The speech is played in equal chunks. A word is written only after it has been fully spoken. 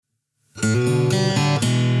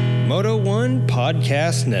Moto One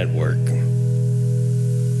Podcast Network.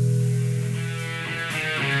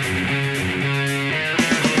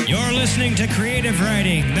 You're listening to Creative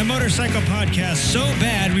Riding, the motorcycle podcast so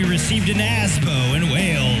bad we received an ASBO in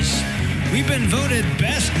Wales. We've been voted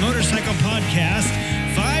Best Motorcycle Podcast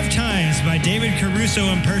 5 times by David Caruso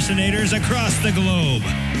impersonators across the globe.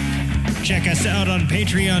 Check us out on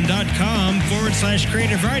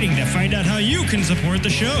patreon.com/creative riding to find out how you can support the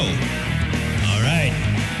show. All right,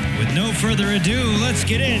 with no further ado, let's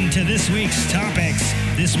get into this week's topics,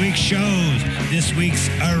 this week's shows, this week's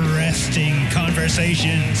arresting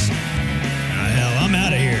conversations. Hell, I'm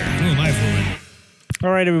out of here. Who am I fooling?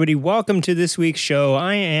 All right, everybody, welcome to this week's show.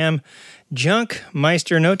 I am Junk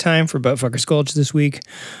Meister. No time for Buttfucker Sculch this week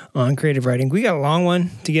on Creative Riding. We got a long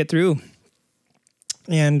one to get through.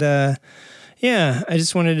 And, I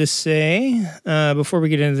just wanted to say, before we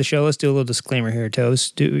get into the show, let's do a little disclaimer here,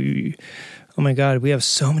 Toast. Oh my God, we have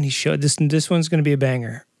so many shows. This one's going to be a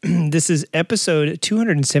banger. This is episode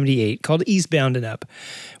 278 called Eastbound and Up.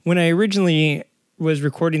 When I originally was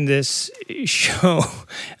recording this show,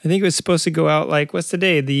 I think it was supposed to go out like, what's the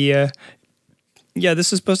day? This was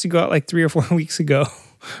supposed to go out like 3 or 4 weeks ago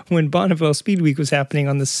when Bonneville Speed Week was happening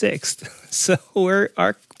on the 6th. So we're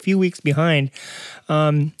a few weeks behind.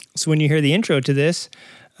 So when you hear the intro to this,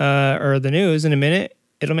 or the news in a minute,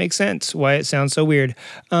 it'll make sense why it sounds so weird.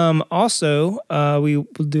 Also, we will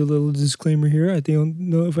do a little disclaimer here. I don't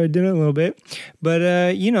know if I did it a little bit, but,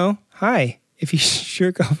 hi. If you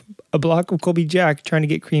jerk off a block of Colby Jack trying to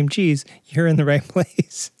get cream cheese, you're in the right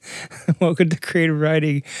place. Welcome to Creative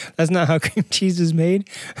Riding. That's not how cream cheese is made.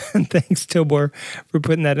 And thanks, Tobor, for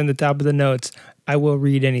putting that in the top of the notes. I will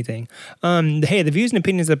read anything. Hey, the views and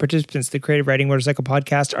opinions of the participants of the Creative Riding Motorcycle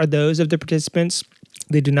Podcast are those of the participants.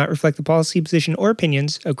 They do not reflect the policy, position, or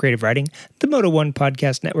opinions of Creative Riding, the Moto One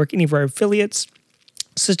Podcast Network, any of our affiliates,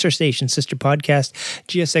 sister station, sister podcast,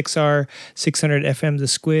 GSXR, 600 FM, The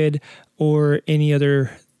Squid, or any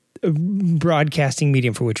other broadcasting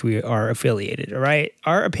medium for which we are affiliated, all right?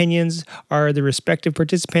 Our opinions are the respective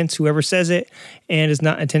participants, whoever says it, and is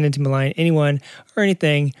not intended to malign anyone or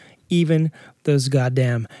anything, even those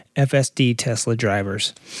goddamn FSD Tesla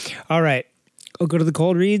drivers. All right, I'll go to the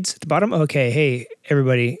cold reads at the bottom. Okay, hey,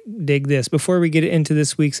 everybody, dig this. Before we get into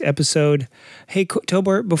this week's episode, hey,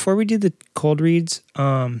 Tobor, before we do the cold reads,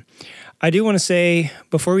 I do want to say,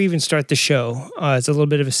 before we even start the show, it's a little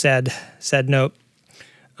bit of a sad note.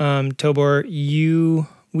 Tobor,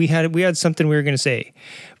 we had something we were going to say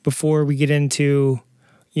before we get into,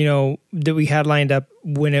 that we had lined up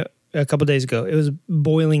a couple days ago. It was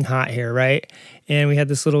boiling hot here, right? And we had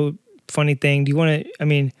this little funny thing. Do you want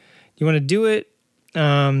to do it?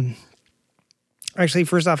 Actually,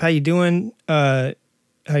 first off, how you doing? I'm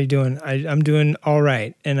doing all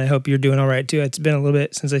right, and I hope you're doing all right too. It's been a little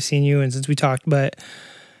bit since I've seen you and since we talked, but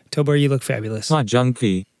Tobor, you look fabulous. Hi,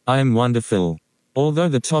 Junkie. I am wonderful. Although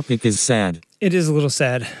the topic is sad. It is a little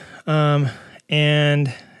sad.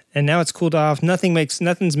 And now it's cooled off.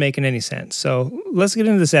 Nothing's making any sense. So let's get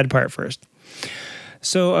into the sad part first.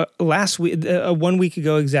 So last week, 1 week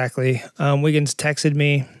ago exactly, Wiggins texted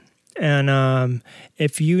me. And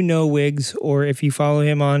if you know Wiggs, or if you follow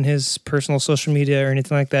him on his personal social media or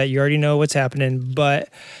anything like that, you already know what's happening. But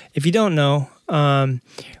if you don't know,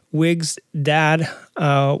 Wiggs' dad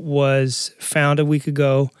was found a week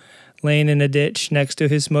ago laying in a ditch next to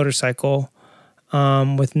his motorcycle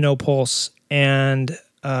with no pulse. And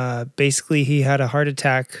basically he had a heart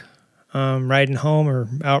attack riding home or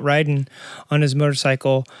out riding on his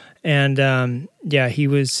motorcycle. And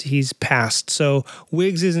he's passed. So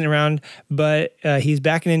Wiggs isn't around, but he's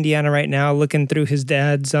back in Indiana right now looking through his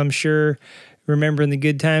dad's, I'm sure, remembering the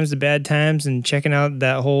good times, the bad times, and checking out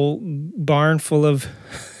that whole barn full of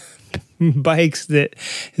bikes that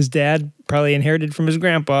his dad probably inherited from his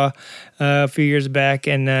grandpa a few years back.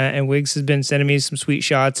 And Wiggs has been sending me some sweet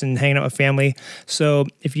shots and hanging out with family. So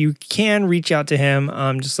if you can reach out to him,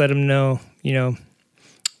 just let him know,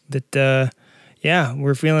 that...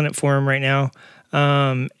 we're feeling it for him right now.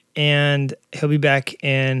 And he'll be back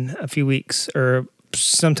in a few weeks or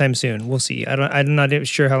sometime soon. We'll see. I'm not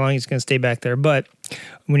sure how long he's going to stay back there, but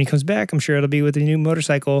when he comes back, I'm sure it'll be with a new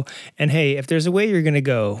motorcycle. And hey, if there's a way you're going to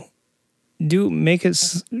go, make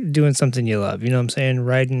it doing something you love. You know what I'm saying?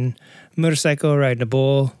 Riding a motorcycle, riding a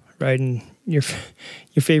bull, riding your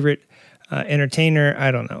favorite entertainer. I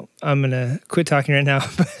don't know. I'm going to quit talking right now.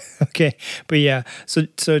 Okay. But yeah. So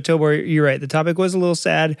Tobor, you're right. The topic was a little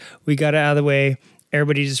sad. We got it out of the way.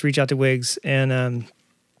 Everybody just reach out to Wiggs and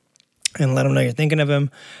let him know you're thinking of him.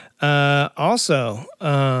 Also,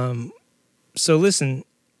 so listen,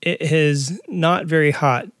 it is not very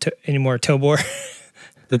hot anymore, Tobor.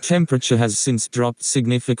 The temperature has since dropped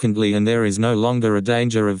significantly and there is no longer a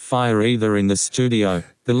danger of fire either in the studio,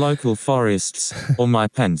 the local forests, or my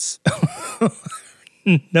pants.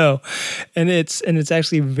 No, and it's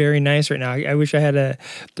actually very nice right now. I wish I had a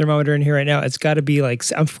thermometer in here right now. It's got to be like,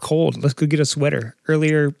 I'm cold. Let's go get a sweater.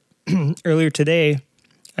 Earlier today,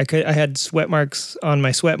 I had sweat marks on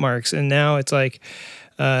my sweat marks, and now it's like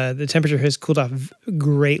the temperature has cooled off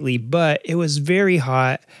greatly. But it was very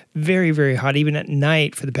hot, very, very hot, even at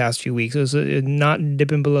night for the past few weeks. It was not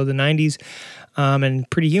dipping below the 90s, and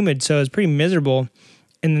pretty humid, so it was pretty miserable.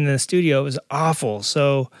 And then the studio was awful.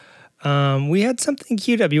 So we had something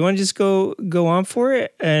queued up. You want to just go on for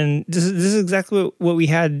it? And this is exactly what we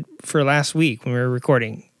had for last week when we were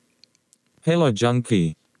recording. Hello,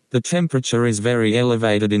 Junkie. The temperature is very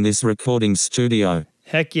elevated in this recording studio.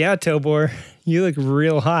 Heck yeah, Tobor. You look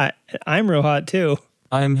real hot. I'm real hot too.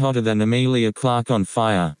 I am hotter than Emilia Clarke on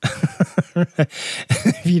fire.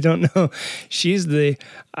 If you don't know,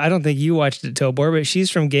 I don't think you watched it, Tobor, but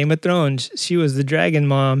she's from Game of Thrones. She was the dragon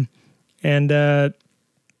mom. And,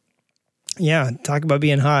 yeah, talk about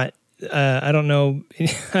being hot. I don't know.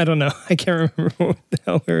 I can't remember what the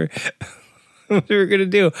hell what we were going to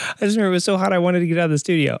do. I just remember it was so hot I wanted to get out of the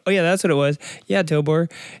studio. Oh, yeah, that's what it was. Yeah, Tobor,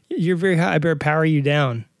 you're very hot. I better power you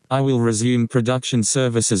down. I will resume production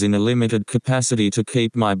services in a limited capacity to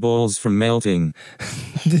keep my balls from melting.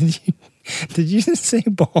 Did you just say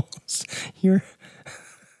balls? You're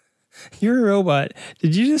a robot.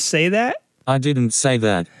 Did you just say that? I didn't say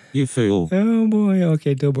that, you fool. Oh boy.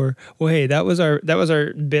 Okay, Tobor. Well, hey, that was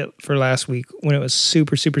our bit for last week when it was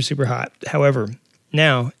super, super, super hot. However,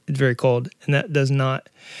 now it's very cold, and that does not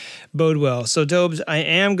bode well. So, Tobes, I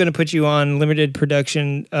am going to put you on limited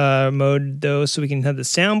production mode, though, so we can have the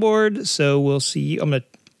soundboard. So we'll see. I'm going to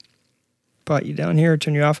pot you down here,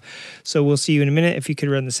 turn you off. So we'll see you in a minute. If you could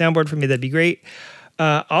run the soundboard for me, that'd be great.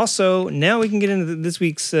 Also, now we can get into this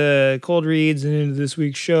week's cold reads and into this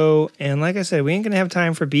week's show. And like I said, we ain't going to have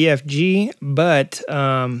time for BFG, but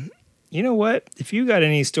you know what? If you got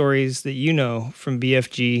any stories that you know from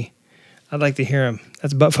BFG, I'd like to hear them.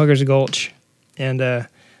 That's Buttfuckers Gulch. And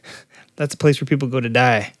that's a place where people go to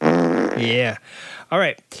die. Yeah. All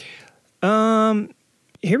right.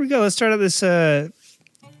 Here we go. Let's start out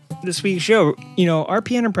this week's show. You know,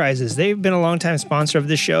 RP Enterprises, they've been a long-time sponsor of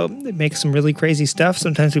this show. They make some really crazy stuff.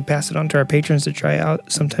 Sometimes we pass it on to our patrons to try out.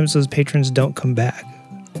 Sometimes those patrons don't come back.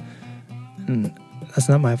 And that's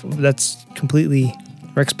not my fault. That's completely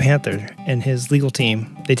Rex Panther and his legal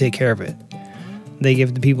team. They take care of it. They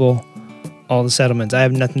give the people all the settlements. I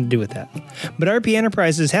have nothing to do with that. But RP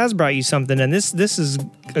Enterprises has brought you something, and this is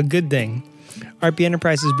a good thing. RP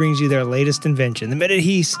Enterprises brings you their latest invention, the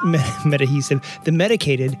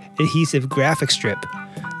medicated adhesive graphic strip.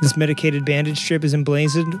 This medicated bandage strip is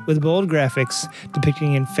emblazoned with bold graphics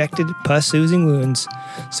depicting infected, pus-oozing wounds.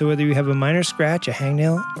 So whether you have a minor scratch, a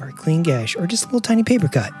hangnail, or a clean gash, or just a little tiny paper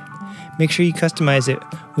cut, make sure you customize it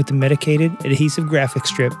with the medicated adhesive graphic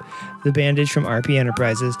strip, the bandage from RP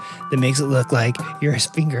Enterprises that makes it look like your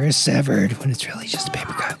finger is severed when it's really just a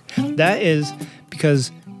paper cut. That is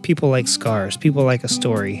because people like scars. People like a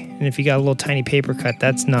story. And if you got a little tiny paper cut,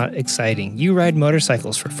 that's not exciting. You ride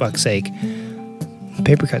motorcycles, for fuck's sake.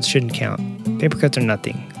 Paper cuts shouldn't count. Paper cuts are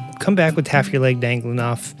nothing. Come back with half your leg dangling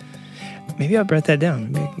off. Maybe I'll write that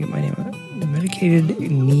down. Maybe I can get my name on it. Medicated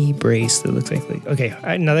knee brace that looks like okay,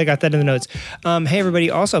 now that I got that in the notes. Hey everybody,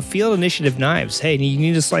 also Field Initiative knives. Hey, you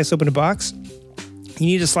need to slice open a box? You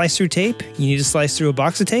need to slice through tape? You need to slice through a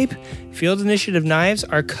box of tape? Field Initiative knives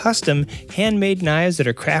are custom, handmade knives that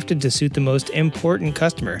are crafted to suit the most important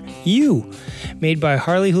customer, you. Made by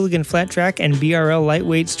Harley Hooligan Flat Track and BRL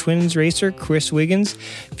Lightweights Twins racer Chris Wiggins,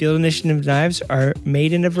 Field Initiative knives are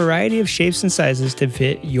made in a variety of shapes and sizes to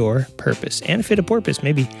fit your purpose. And fit a porpoise,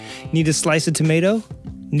 maybe. Need to slice a tomato?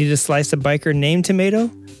 Need to slice a biker named Tomato?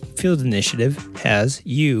 Field Initiative has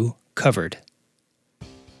you covered.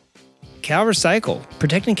 Cal Recycle,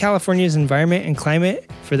 protecting California's environment and climate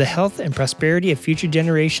for the health and prosperity of future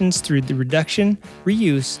generations through the reduction,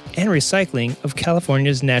 reuse, and recycling of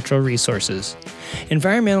California's natural resources,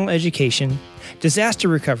 environmental education, disaster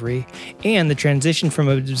recovery, and the transition from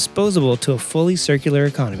a disposable to a fully circular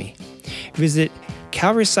economy. Visit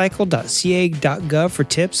calrecycle.ca.gov for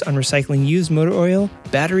tips on recycling used motor oil,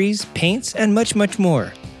 batteries, paints, and much, much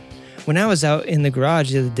more. When I was out in the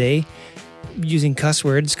garage the other day, using cuss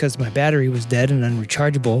words because my battery was dead and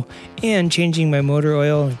unrechargeable, and changing my motor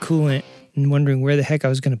oil and coolant and wondering where the heck I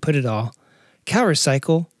was going to put it all, Cal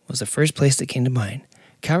Recycle was the first place that came to mind.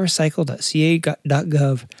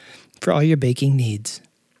 calrecycle.ca.gov for all your baking needs.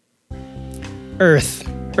 Earth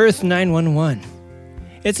 911.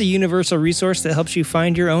 It's a universal resource that helps you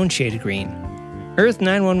find your own shade of green. Earth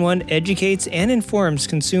 911 educates and informs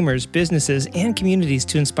consumers, businesses, and communities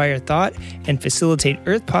to inspire thought and facilitate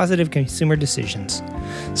Earth-positive consumer decisions.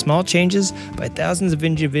 Small changes by thousands of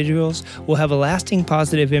individuals will have a lasting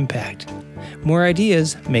positive impact. More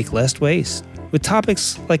ideas make less waste. With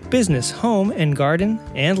topics like business, home and garden,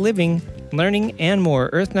 and living, learning, and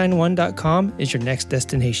more, Earth91.com is your next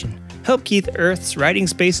destination. Help keep Earth's writing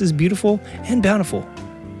spaces beautiful and bountiful.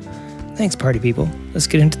 Thanks, party people. Let's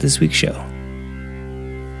get into this week's show.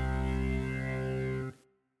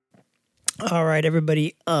 All right,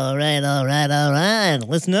 everybody. All right.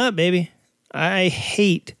 Listen up, baby. I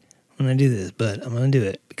hate when I do this, but I'm going to do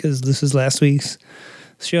it because this is last week's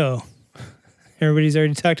show. Everybody's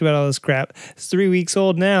already talked about all this crap. It's 3 weeks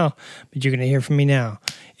old now, but you're going to hear from me now.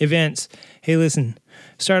 Events. Hey, listen.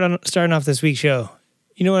 Starting off this week's show.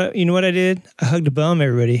 You know what I did? I hugged a bum,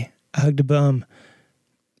 everybody. I hugged a bum.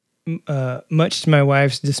 Much to my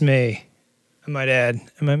wife's dismay, I might add.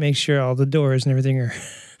 I might make sure all the doors and everything are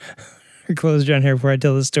closed down here before I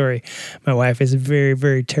tell the story. My wife is a very,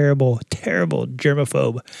 very terrible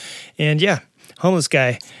germaphobe. And yeah, homeless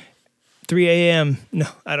guy, 3 a.m. No,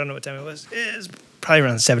 I don't know what time it was. It was probably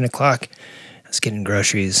around 7 o'clock. I was getting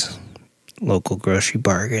groceries. Local grocery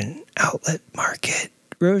bargain outlet market.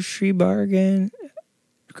 Grocery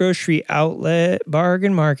outlet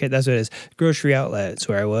bargain market. That's what it is. Grocery outlet. That's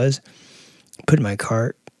where I was. Put my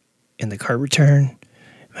cart in the cart return.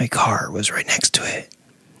 My car was right next to it.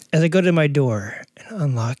 As I go to my door and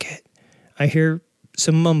unlock it, I hear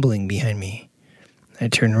some mumbling behind me. I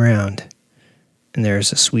turn around, and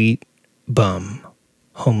there's a sweet bum,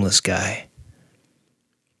 homeless guy.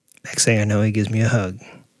 Next thing I know, he gives me a hug.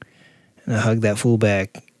 And I hug that fool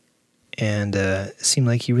back, and it seemed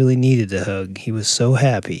like he really needed a hug. He was so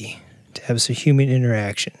happy to have some human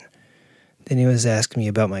interaction. Then he was asking me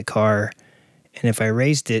about my car, and if I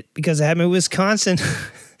raced it, because I had my Wisconsin...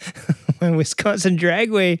 my Wisconsin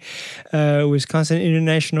Dragway, Wisconsin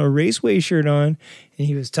International Raceway shirt on, and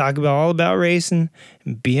he was talking all about racing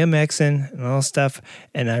and BMXing and all stuff,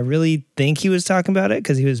 and I really think he was talking about it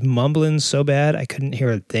because he was mumbling so bad I couldn't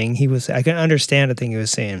hear a thing I couldn't understand a thing he was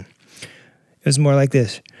saying. It was more like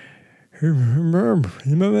this. BMX.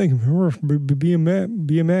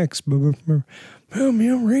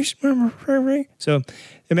 So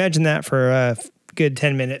imagine that for a good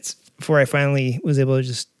 10 minutes before I finally was able to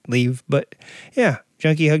just leave. But yeah,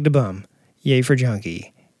 Junkie hugged a bum. Yay for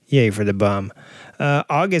Junkie. Yay for the bum.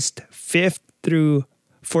 August 5th through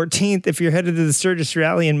 14th, if you're headed to the Sturgis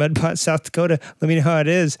Rally in Mud Pot, South Dakota, let me know how it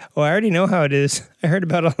is. Oh, I already know how it is. I heard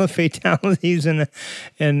about all the fatalities and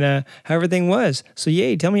how everything was. So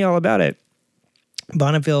yay, tell me all about it.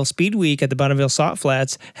 Bonneville Speed Week at the Bonneville Salt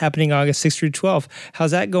Flats happening August 6th through 12th.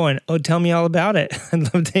 How's that going? Oh, tell me all about it.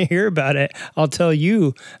 I'd love to hear about it. I'll tell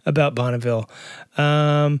you about Bonneville.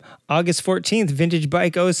 August 14th, Vintage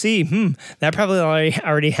Bike OC. That probably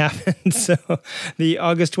already happened. So the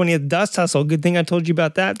August 20th Dust Hustle. Good thing I told you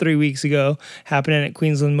about that 3 weeks ago. Happening at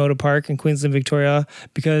Queensland Motor Park in Queensland, Victoria,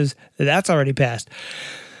 because that's already passed.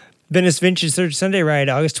 Venice Vintage Third Sunday Ride,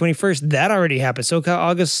 August 21st. That already happened. SoCal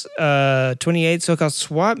August 28th, SoCal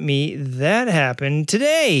Swap Meet. That happened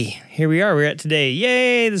today. Here we are. We're at today.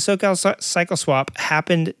 Yay! The SoCal Cycle Swap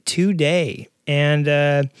happened today.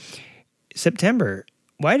 And September.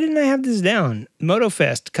 Why didn't I have this down?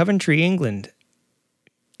 MotoFest, Coventry, England.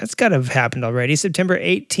 That's got to have happened already. September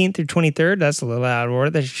 18th through 23rd. That's a little out of order.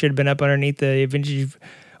 That should have been up underneath the vintage.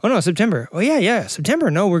 Oh, no, September. Oh, yeah. September.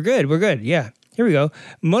 No, we're good. Yeah. Here we go.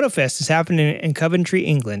 MotoFest is happening in Coventry,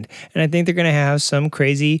 England, and I think they're going to have some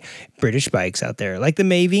crazy British bikes out there, like the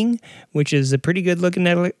Maving, which is a pretty good-looking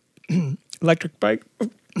electric bike.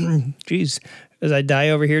 Jeez, as I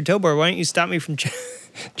die over here, Tobor, why don't you stop me from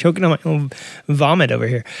choking on my own vomit over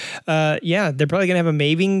here? Yeah, they're probably going to have a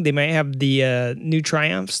Maving. They might have the new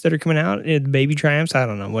Triumphs that are coming out, the baby Triumphs. I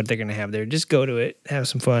don't know what they're going to have there. Just go to it. Have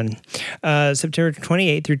some fun. September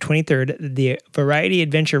 28th through 23rd, the Variety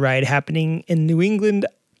Adventure Ride happening in New England,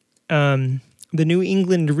 the New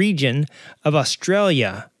England region of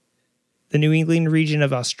Australia. The New England region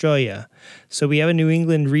of Australia. So we have a New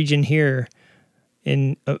England region here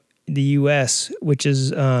in the U.S., which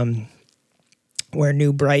is where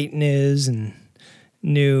New Brighton is, and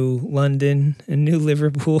New London, and New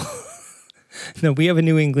Liverpool. No, we have a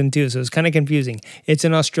New England too, so it's kind of confusing. It's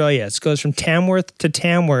in Australia. It goes from Tamworth to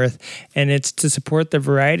Tamworth, and it's to support the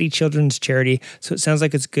Variety Children's Charity, so it sounds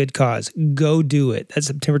like it's a good cause. Go do it. That's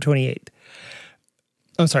September 28th.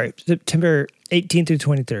 I'm sorry, September 18th through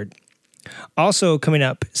 23rd. Also coming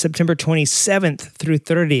up, September 27th through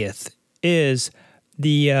 30th is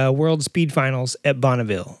the World Speed Finals at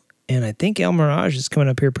Bonneville. And I think El Mirage is coming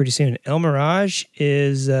up here pretty soon. El Mirage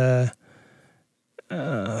is coming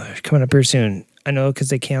up here soon. I know because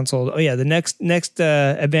they canceled. Oh, yeah, the next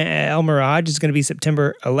event at El Mirage is going to be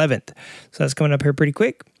September 11th. So that's coming up here pretty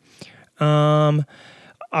quick. October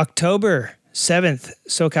 7th,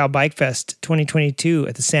 SoCal Bike Fest 2022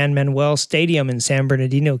 at the San Manuel Stadium in San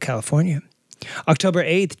Bernardino, California. October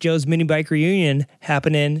 8th, Joe's Mini Bike Reunion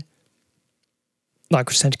happening La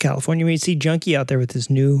Crescenta, California. You see Junkie out there with his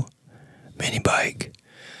new mini bike.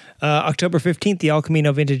 October 15th, the El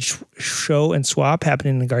Camino Vintage Show and Swap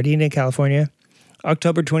happening in Gardena, California.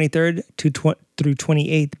 October 23rd through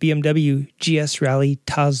 28th, BMW GS Rally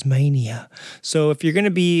Tasmania. So if you're going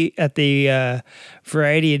to be at the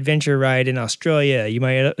Variety Adventure Ride in Australia, you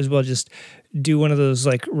might as well just do one of those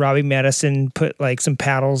like Robbie Madison, put like some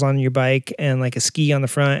paddles on your bike and like a ski on the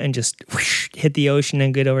front and just whoosh, hit the ocean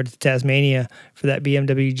and get over to Tasmania for that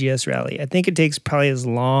BMW GS Rally. I think it takes probably as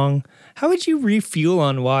long. How would you refuel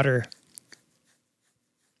on water?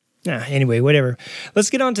 Anyway, whatever.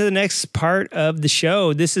 Let's get on to the next part of the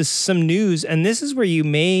show. This is some news, and this is where you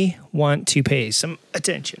may want to pay some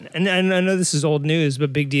attention. And I know this is old news,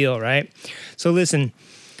 but big deal, right? So listen,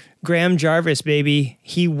 Graham Jarvis, baby,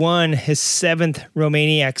 he won his 7th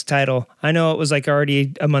Romaniacs title. I know it was like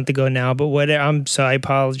already a month ago now, but I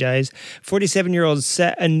apologize. 47-year-old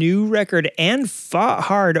set a new record and fought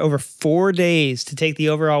hard over 4 days to take the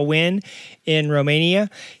overall win in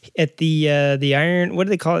Romania at the iron, what do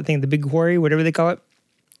they call it thing? The big quarry, whatever they call it.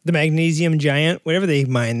 The magnesium giant, whatever they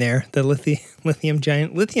mine there. The lithium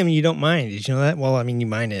giant. Lithium you don't mine. Did you know that? Well, I mean, you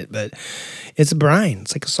mine it, but it's a brine.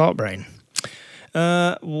 It's like a salt brine.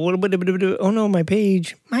 Oh no, my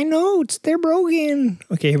page. My notes, they're broken.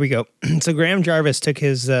 Okay, here we go. So Graham Jarvis took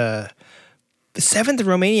his the 7th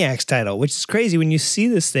Romaniacs title, which is crazy when you see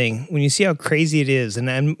this thing, when you see how crazy it is.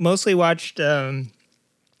 And I mostly watched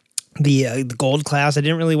the gold class. I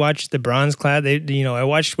didn't really watch the bronze class. I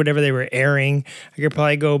watched whatever they were airing. I could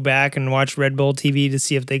probably go back and watch Red Bull TV to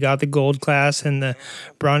see if they got the gold class and the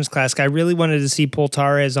bronze class. I really wanted to see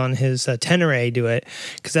Poltares on his Tenere do it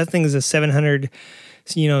because that thing is a 700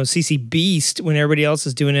 cc beast when everybody else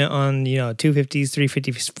is doing it on 250s,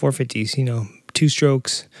 350s, 450s. 2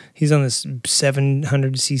 strokes. He's on this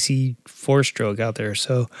 700 cc 4-stroke out there.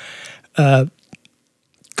 So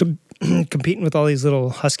competing with all these little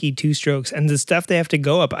husky 2-strokes and the stuff they have to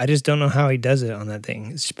go up. I just don't know how he does it on that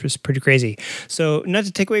thing. It's just pretty crazy. So not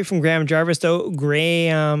to take away from Graham Jarvis though,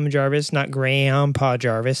 Graham Jarvis, not Graham Pa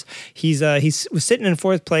Jarvis. He was sitting in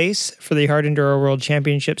 4th place for the Hard Enduro World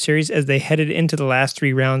Championship Series as they headed into the last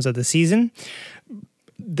 3 rounds of the season.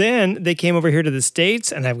 Then they came over here to the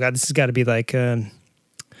States, and this has got to be like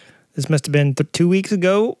this must have been 2 weeks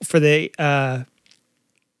ago for the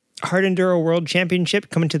Hard Enduro World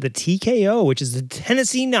Championship coming to the TKO, which is the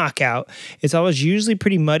Tennessee Knockout. It's always usually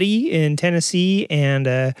pretty muddy in Tennessee, and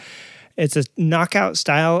it's a knockout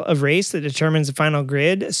style of race that determines the final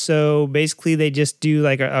grid. So basically they just do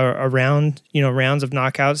like a round, rounds of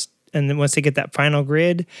knockouts. And then once they get that final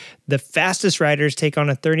grid, the fastest riders take on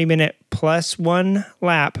a 30-minute plus 1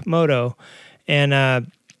 lap moto. And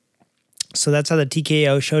so that's how the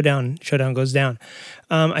TKO showdown goes down.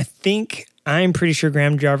 I'm pretty sure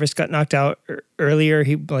Graham Jarvis got knocked out earlier.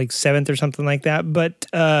 He like 7th or something like that. But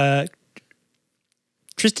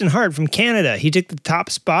Tristan Hart from Canada, he took the top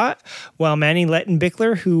spot while Manny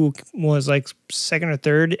Lettenbichler, who was like 2nd or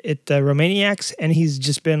 3rd at the Romaniacs, and he's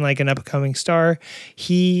just been like an up-and-coming star.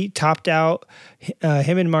 He topped out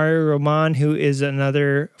him and Mario Roman, who is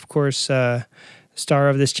another, of course, star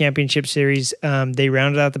of this championship series. They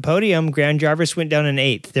rounded out the podium. Graham Jarvis went down in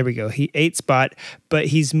 8th. There we go. 8th spot, but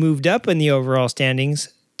he's moved up in the overall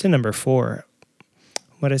standings to number 4.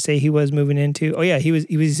 What did I say he was moving into? Oh yeah, he was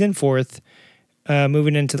in 4th,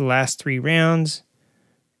 moving into the last 3 rounds.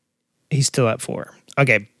 He's still at 4.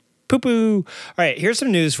 Okay. Poo-poo. All right, here's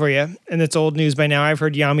some news for you, and it's old news by now. I've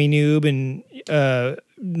heard Yami Noob and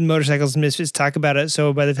Motorcycles Misfits talk about it,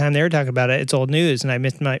 so by the time they were talking about it, it's old news, and I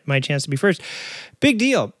missed my chance to be first. Big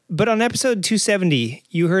deal. But on episode 270,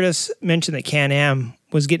 you heard us mention that Can-Am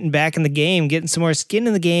was getting back in the game, getting some more skin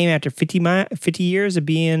in the game after 50 years of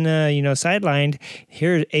being sidelined.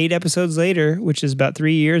 Here, 8 episodes later, which is about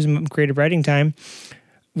 3 years of creative writing time,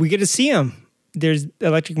 we get to see them. There's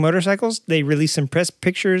Electric Motorcycles. They released some press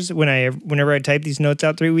pictures whenever I typed these notes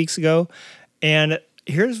out 3 weeks ago. And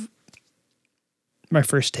here's my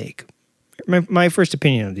first take, my first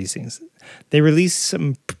opinion of these things. They released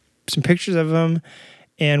some pictures of them,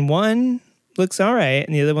 and one looks all right,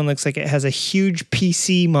 and the other one looks like it has a huge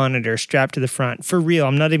PC monitor strapped to the front. For real,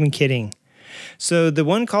 I'm not even kidding. So the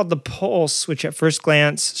one called the Pulse, which at first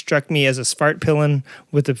glance struck me as a Svartpillen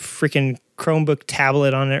with a freaking Chromebook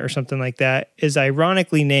tablet on it or something like that, is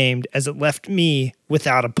ironically named as it left me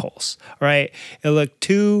without a pulse. All right. It looked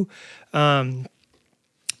too, I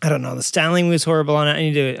don't know. The styling was horrible on it.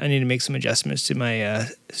 I need to make some adjustments to my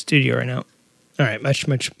studio right now. All right.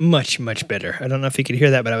 Much better. I don't know if you could hear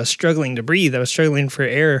that, but I was struggling to breathe. I was struggling for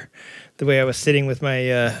air the way I was sitting with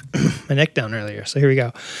my my neck down earlier. So here we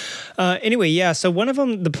go. Anyway, yeah. So one of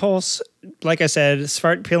them, the Pulse, like I said,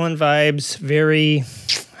 Svartpillen vibes, very...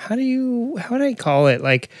 How would I call it?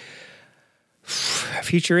 Like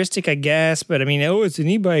futuristic, I guess. But I mean, it's an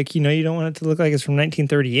e-bike. You don't want it to look like it's from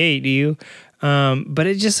 1938, do you? But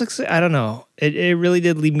it just looks, I don't know. It really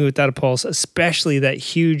did leave me without a pulse, especially that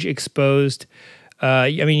huge exposed. I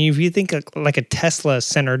mean, if you think like a Tesla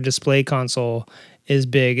center display console is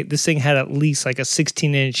big, this thing had at least like a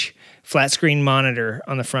 16-inch flat screen monitor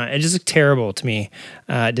on the front. It just looked terrible to me.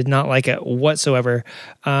 Did not like it whatsoever.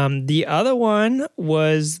 The other one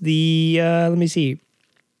was the, let me see.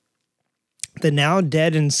 The Now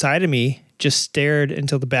Dead Inside of Me just stared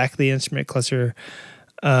until the back of the instrument cluster,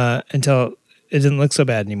 until it didn't look so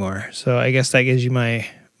bad anymore. So I guess that gives you my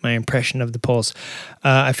impression of the Pulse.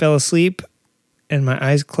 I fell asleep and my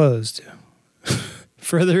eyes closed.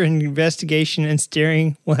 Further investigation and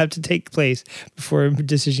staring will have to take place before a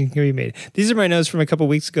decision can be made. These are my notes from a couple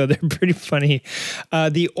weeks ago. They're pretty funny.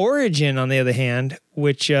 The Origin, on the other hand,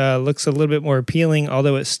 which looks a little bit more appealing,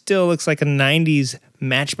 although it still looks like a 90s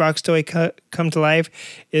Matchbox toy come to life,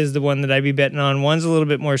 is the one that I'd be betting on. One's a little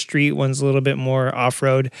bit more street, one's a little bit more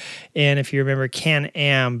off-road. And if you remember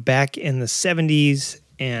Can-Am back in the 70s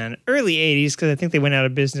and early 80s, because I think they went out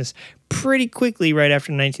of business pretty quickly right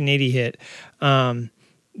after 1980 hit,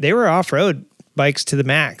 they were off-road bikes to the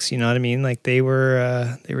max. You know what I mean? Like they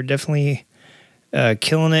were definitely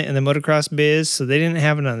killing it in the motocross biz. So they didn't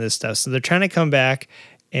have none of this stuff. So they're trying to come back,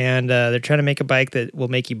 and they're trying to make a bike that will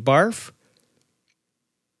make you barf.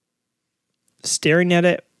 Staring at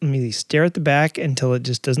it, stare at the back until it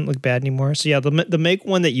just doesn't look bad anymore. So yeah, they'll make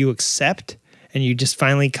one that you accept and you just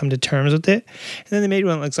finally come to terms with it. And then they made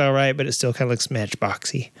one that looks all right, but it still kind of looks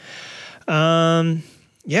Matchboxy.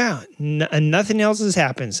 Yeah, nothing else has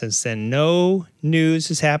happened since then. No news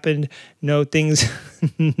has happened. No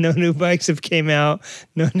new bikes have came out.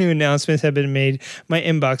 No new announcements have been made. My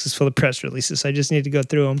inbox is full of press releases. So I just need to go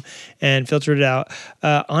through them and filter it out.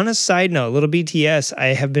 On a side note, little BTS,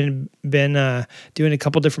 I have been doing a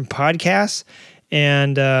couple different podcasts,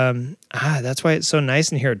 and that's why it's so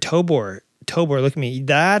nice in here. Tobor, look at me.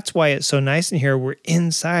 That's why it's so nice in here. We're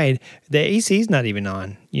inside. The AC's not even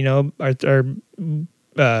on.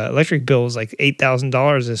 Our electric bill was like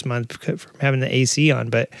 $8,000 this month from having the AC on,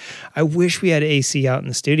 but I wish we had AC out in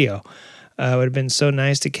the studio. It would have been so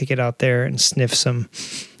nice to kick it out there and sniff some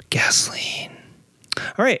gasoline.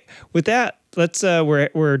 All right, with that, let's.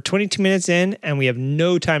 We're 22 minutes in, and we have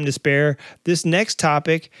no time to spare. This next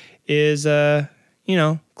topic is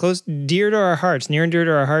close, dear to our hearts, near and dear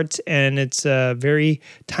to our hearts, and it's very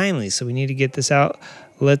timely. So we need to get this out.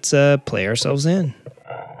 Let's play ourselves in.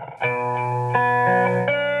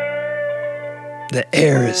 The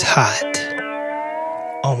air is hot,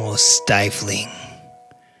 almost stifling.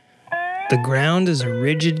 The ground is a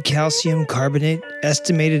rigid calcium carbonate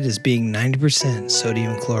estimated as being 90%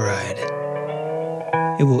 sodium chloride.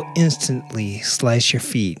 It will instantly slice your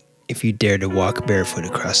feet if you dare to walk barefoot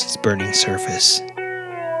across its burning surface.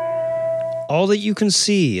 All that you can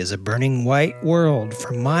see is a burning white world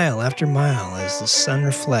for mile after mile as the sun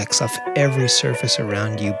reflects off every surface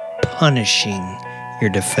around you, punishing your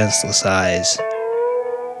defenseless eyes.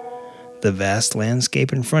 The vast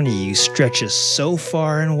landscape in front of you stretches so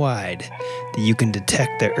far and wide that you can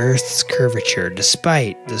detect the Earth's curvature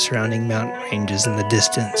despite the surrounding mountain ranges in the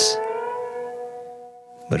distance.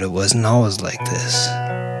 But it wasn't always like this.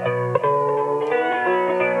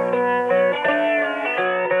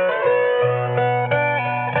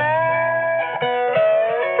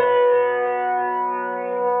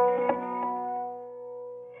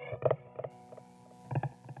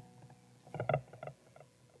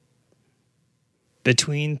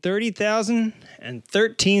 Between 30,000 and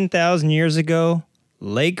 13,000 years ago,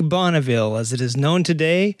 Lake Bonneville, as it is known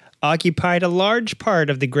today, occupied a large part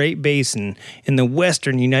of the Great Basin in the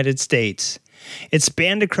western United States. It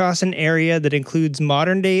spanned across an area that includes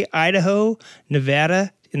modern-day Idaho,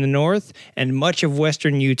 Nevada in the north, and much of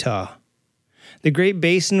western Utah. The Great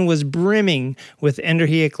Basin was brimming with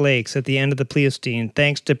endorheic lakes at the end of the Pleistocene,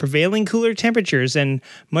 thanks to prevailing cooler temperatures and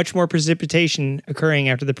much more precipitation occurring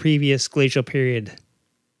after the previous glacial period.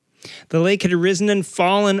 The lake had risen and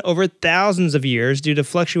fallen over thousands of years due to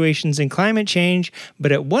fluctuations in climate change,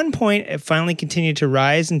 but at one point it finally continued to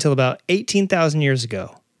rise until about 18,000 years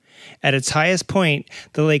ago. At its highest point,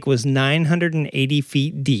 the lake was 980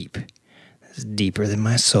 feet deep. That's deeper than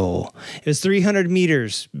my soul. It was 300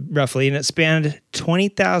 meters, roughly, and it spanned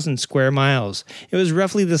 20,000 square miles. It was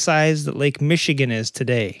roughly the size that Lake Michigan is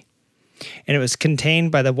today. And it was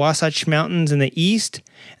contained by the Wasatch Mountains in the east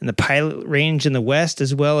and the Pilot Range in the west,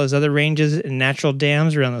 as well as other ranges and natural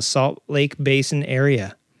dams around the Salt Lake Basin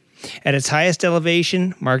area. At its highest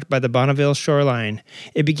elevation, marked by the Bonneville shoreline,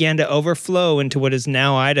 it began to overflow into what is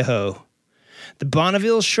now Idaho. The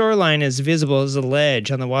Bonneville shoreline is visible as a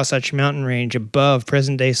ledge on the Wasatch Mountain Range above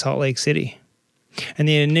present-day Salt Lake City. And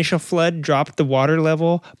the initial flood dropped the water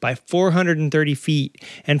level by 430 feet,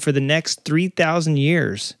 and for the next 3,000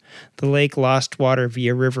 years, the lake lost water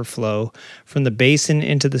via river flow from the basin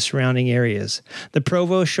into the surrounding areas. The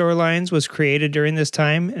Provo shorelines was created during this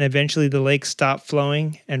time, and eventually the lake stopped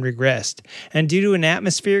flowing and regressed. And due to an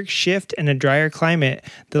atmospheric shift and a drier climate,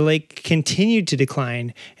 the lake continued to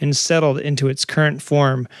decline and settled into its current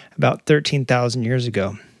form about 13,000 years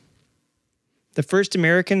ago. The first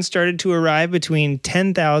Americans started to arrive between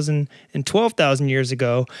 10,000 and 12,000 years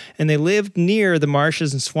ago, and they lived near the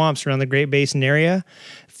marshes and swamps around the Great Basin area.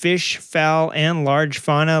 Fish, fowl, and large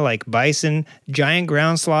fauna like bison, giant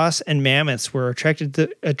ground sloths, and mammoths were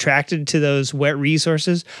attracted to those wet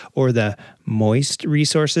resources or the moist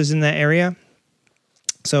resources in that area.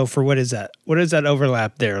 So for what is that? What is that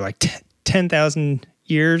overlap there? Like 10,000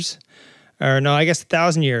 years? Or no, I guess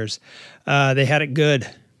 1,000 years. They had it good.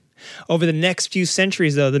 Over the next few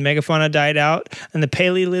centuries, though, the megafauna died out, and the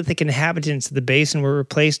Paleolithic inhabitants of the basin were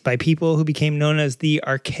replaced by people who became known as the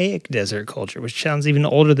Archaic Desert Culture, which sounds even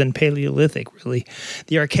older than Paleolithic, really.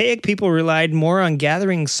 The Archaic people relied more on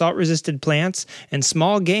gathering salt-resistant plants and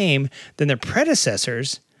small game than their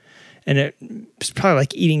predecessors, and it's probably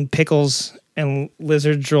like eating pickles and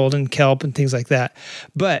lizards rolled in kelp and things like that.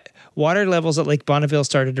 But water levels at Lake Bonneville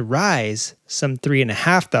started to rise some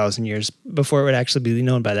 3,500 years before it would actually be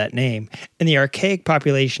known by that name, and the archaic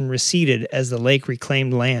population receded as the lake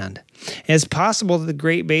reclaimed land. It's possible that the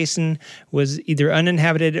Great Basin was either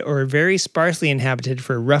uninhabited or very sparsely inhabited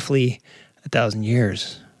for roughly 1,000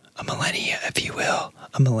 years. A millennia, if you will.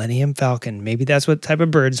 A Millennium Falcon. Maybe that's what type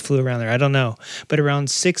of birds flew around there. I don't know. But around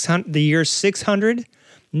the year 600,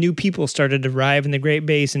 new people started to arrive in the Great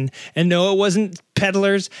Basin. And no, it wasn't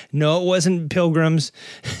peddlers. No, it wasn't pilgrims.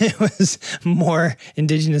 It was more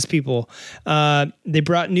indigenous people. They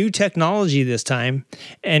brought new technology this time.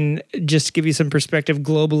 And just to give you some perspective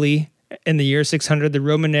globally, in the year 600, the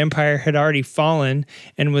Roman Empire had already fallen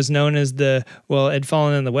and was known as had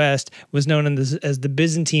fallen in the West, was known as the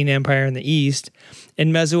Byzantine Empire in the East.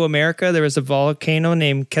 In Mesoamerica, there was a volcano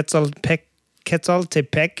named Quetzaltepeque,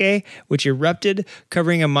 which erupted,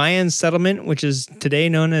 covering a Mayan settlement, which is today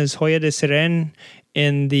known as Joya de Seren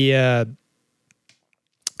in the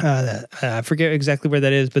I forget exactly where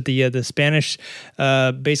that is, but the Spanish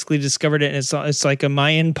basically discovered it, and it's like a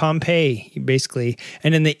Mayan Pompeii, basically.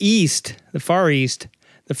 And in the East, the Far East,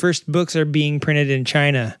 the first books are being printed in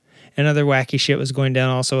China, and other wacky shit was going down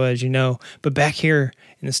also, as you know. But back here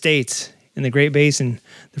in the States, in the Great Basin,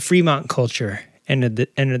 the Fremont culture entered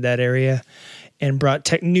that area and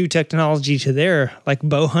brought new technology to there, like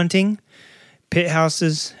bow hunting, pit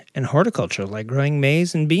houses, and horticulture, like growing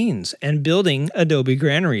maize and beans, and building adobe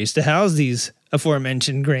granaries to house these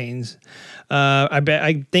aforementioned grains.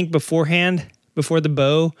 I think before the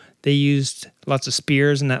bow, they used lots of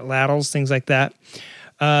spears and ladles, things like that.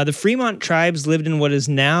 The Fremont tribes lived in what is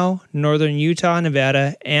now northern Utah,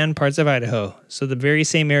 Nevada, and parts of Idaho. So the very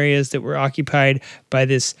same areas that were occupied by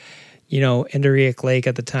this Endoriac Lake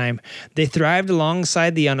at the time. They thrived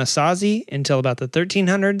alongside the Anasazi until about the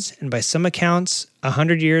 1300s, and by some accounts,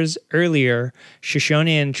 100 years earlier,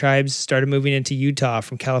 Shoshonean tribes started moving into Utah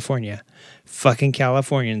from California. Fucking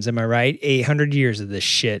Californians, am I right? 800 years of this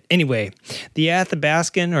shit. Anyway, the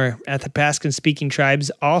Athabascan or Athabascan-speaking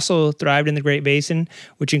tribes also thrived in the Great Basin,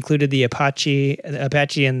 which included the Apache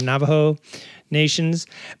and Navajo nations.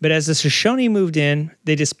 But as the Shoshone moved in,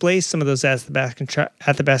 they displaced some of those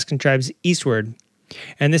Athabascan tribes eastward.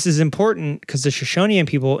 And this is important because the Shoshonean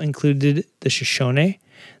people included the Shoshone,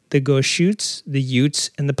 the Goshutes, the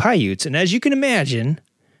Utes, and the Paiutes. And as you can imagine,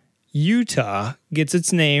 Utah gets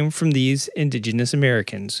its name from these indigenous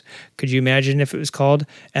Americans. Could you imagine if it was called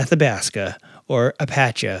Athabasca or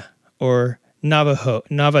Apache or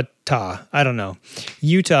Navata. I don't know.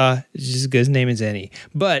 Utah is just as good a name as any.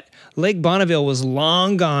 But Lake Bonneville was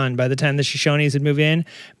long gone by the time the Shoshones had moved in,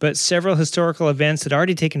 but several historical events had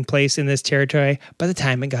already taken place in this territory by the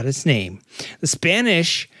time it got its name. The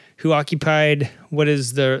Spanish, who occupied what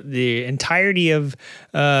is the entirety of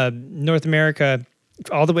North America,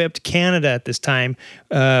 all the way up to Canada at this time,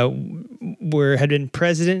 had been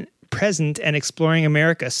present and exploring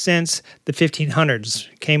America since the 1500s.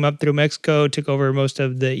 Came up through Mexico, took over most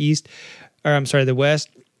of the West,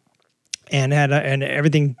 and had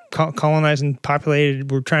everything colonized and populated.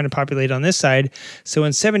 We're trying to populate on this side. So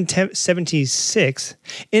in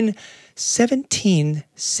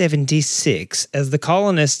 1776, as the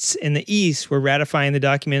colonists in the East were ratifying the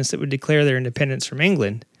documents that would declare their independence from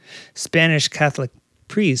England, Spanish Catholic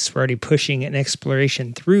priests were already pushing an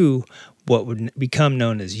exploration through what would become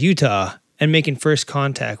known as Utah and making first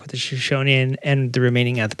contact with the Shoshone and the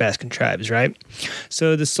remaining Athabascan tribes, right?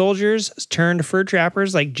 So the soldiers turned fur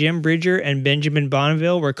trappers like Jim Bridger and Benjamin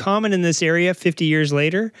Bonneville were common in this area 50 years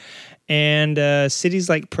later. And cities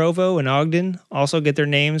like Provo and Ogden also get their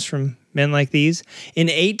names from men like these. In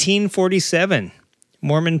 1847,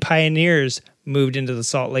 Mormon pioneers moved into the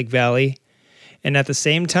Salt Lake Valley. And at the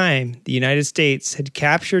same time, the United States had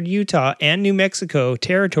captured Utah and New Mexico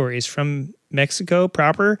territories from Mexico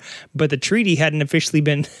proper, but the treaty hadn't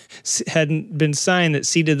been signed that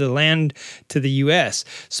ceded the land to the U.S.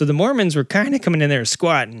 So the Mormons were kind of coming in there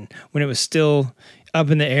squatting when it was still up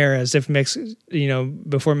in the air, as if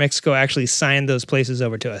before Mexico actually signed those places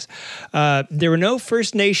over to us. There were no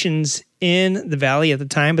First Nations in the valley at the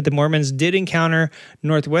time, but the Mormons did encounter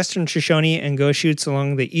northwestern Shoshone and Goshutes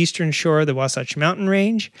along the eastern shore of the Wasatch Mountain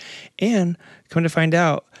Range. And come to find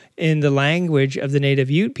out, in the language of the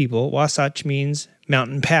native Ute people, Wasatch means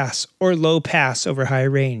mountain pass or low pass over high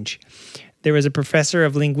range. There was a professor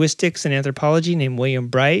of linguistics and anthropology named William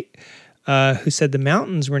Bright, who said the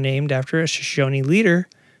mountains were named after a Shoshone leader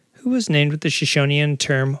who was named with the Shoshonean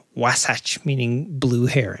term Wasatch, meaning blue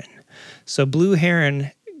heron. So blue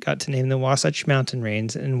heron got to name the Wasatch Mountain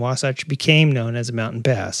Range, and Wasatch became known as a mountain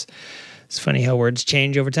pass. It's funny how words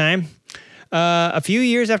change over time. A few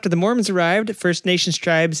years after the Mormons arrived, First Nations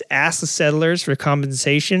tribes asked the settlers for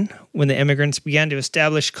compensation when the immigrants began to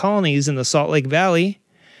establish colonies in the Salt Lake Valley,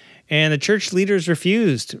 and the church leaders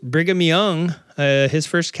refused. Brigham Young, his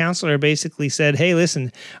first counselor, basically said, hey,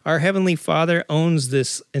 listen, our Heavenly Father owns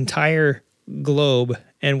this entire globe,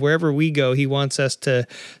 and wherever we go, he wants us to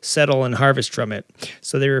settle and harvest from it.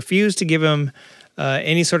 So they refused to give him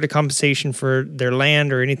any sort of compensation for their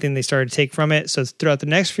land or anything they started to take from it. So throughout the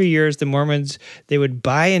next few years, the Mormons, they would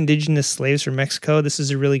buy indigenous slaves from Mexico. This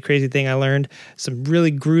is a really crazy thing I learned. Some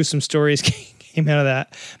really gruesome stories came out of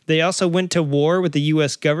that. They also went to war with the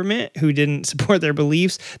U.S. government, who didn't support their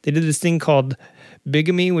beliefs. They did this thing called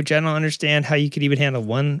bigamy, which I don't understand how you could even handle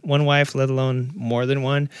one wife, let alone more than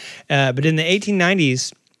one. But in the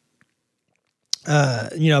 1890s,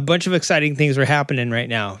 a bunch of exciting things were happening right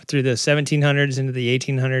now through the 1700s into the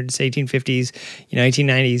 1800s, 1850s,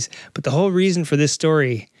 1890s. But the whole reason for this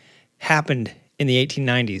story happened in the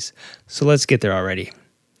 1890s. So let's get there already.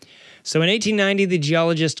 So in 1890, the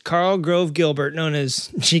geologist Carl Grove Gilbert, known as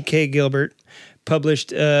G.K. Gilbert,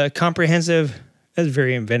 published a comprehensive, that's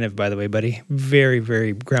very inventive, by the way, buddy, very,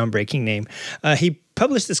 very groundbreaking name. He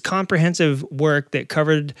published this comprehensive work that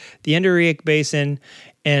covered the Endorheic Basin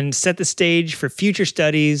and set the stage for future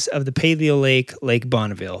studies of the Paleo Lake, Lake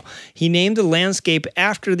Bonneville. He named the landscape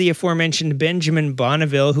after the aforementioned Benjamin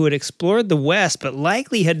Bonneville, who had explored the West, but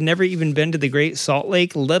likely had never even been to the Great Salt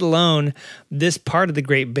Lake, let alone this part of the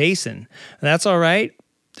Great Basin. That's all right.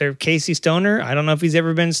 There's Casey Stoner. I don't know if he's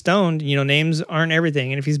ever been stoned. Names aren't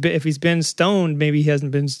everything. And if he's been stoned, maybe he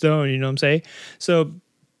hasn't been stoned. You know what I'm saying? So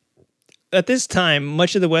at this time,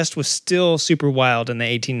 much of the West was still super wild in the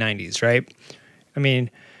 1890s, right? I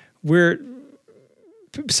mean,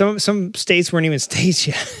 some states weren't even states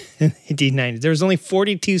yet in the 1890s. There was only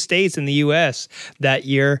 42 states in the U.S. that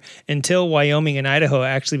year until Wyoming and Idaho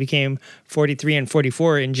actually became 43 and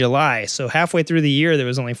 44 in July. So halfway through the year, there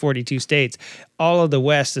was only 42 states. All of the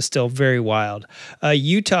West is still very wild.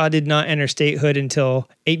 Utah did not enter statehood until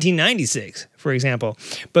 1896, for example.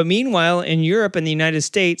 But meanwhile, in Europe and the United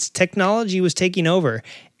States, technology was taking over,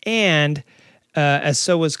 and as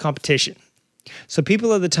so was competition. So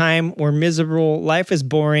people of the time were miserable. Life is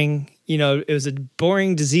boring. It was a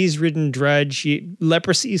boring, disease-ridden drudge.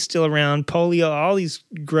 Leprosy is still around. Polio, all these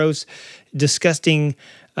gross, disgusting,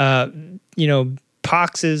 poxes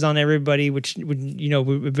on everybody, which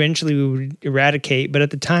eventually we would eradicate. But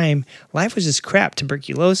at the time, life was just crap.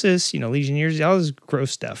 Tuberculosis, Legionnaires, all this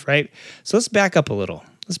gross stuff, right? So let's back up a little.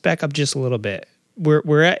 let's back up just a little bit. We're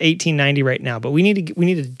at 1890 right now, but we need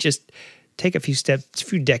to just take a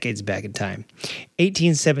few decades back in time.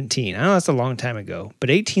 1817. I know that's a long time ago, but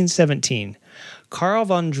 1817. Karl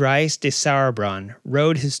von Drais de Sauerbrunn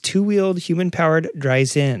rode his two-wheeled human-powered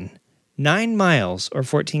Dreizehn 9 miles or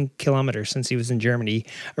 14 kilometers since he was in Germany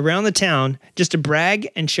around the town just to brag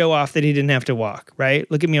and show off that he didn't have to walk, right?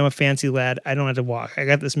 Look at me, I'm a fancy lad. I don't have to walk. I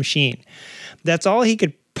got this machine. That's all he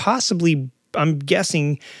could possibly, I'm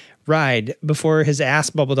guessing, ride before his ass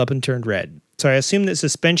bubbled up and turned red. So I assume that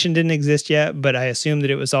suspension didn't exist yet, but I assume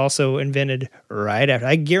that it was also invented right after.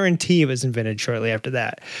 I guarantee it was invented shortly after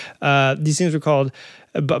that. These things were called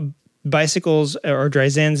bicycles, or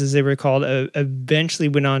Dreizehns as they were called, eventually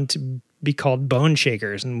went on to be called bone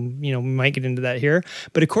shakers. And, we might get into that here.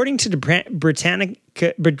 But according to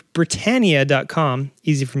Britannia.com,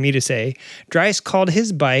 easy for me to say, Drais called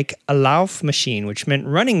his bike a Lauf machine, which meant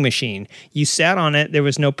running machine. You sat on it. There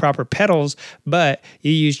was no proper pedals, but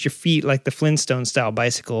you used your feet like the Flintstone-style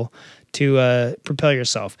bicycle to propel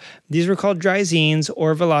yourself. These were called Dreizehns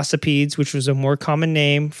or velocipedes, which was a more common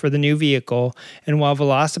name for the new vehicle. And while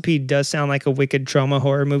velocipede does sound like a wicked trauma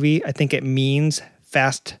horror movie, I think it means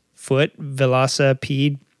fast foot,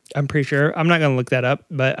 velocipede. I'm pretty sure. I'm not going to look that up,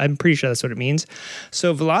 but I'm pretty sure that's what it means.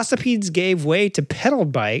 So velocipedes gave way to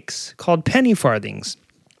pedaled bikes called penny farthings.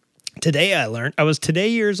 Today I learned, I was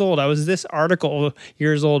years old. I was this article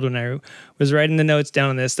years old when I was writing the notes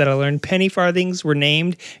down on this, that I learned penny farthings were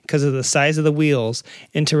named because of the size of the wheels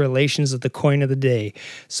into relations of the coin of the day.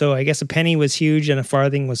 So I guess a penny was huge and a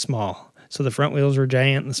farthing was small. So the front wheels were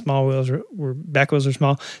giant and the small wheels were back wheels were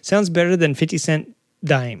small. Sounds better than 50-cent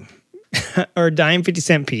dime. Or a dime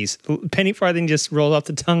 50-cent piece. Penny farthing just rolled off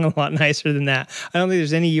the tongue a lot nicer than that. I don't think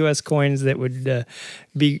there's any U.S. coins that would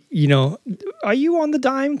be, are you on the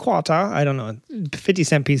dime quarter? I don't know.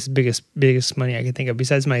 50-cent piece is biggest money I can think of,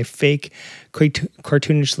 besides my fake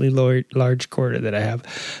cartoonishly large quarter that I have.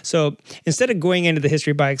 So instead of going into the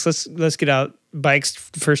history of bikes, let's get out bikes,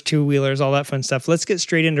 first two-wheelers, all that fun stuff. Let's get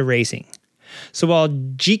straight into racing. So while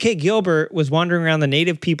G.K. Gilbert was wandering around the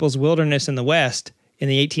native people's wilderness in the West, in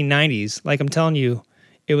the 1890s, like I'm telling you,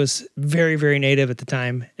 it was very, very native at the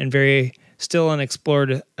time and very still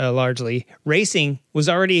unexplored largely. Racing was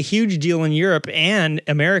already a huge deal in Europe and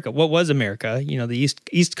America. What was America? The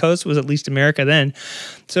East Coast was at least America then.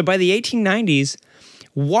 So by the 1890s,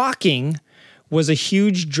 walking was a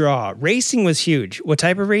huge draw. Racing was huge. What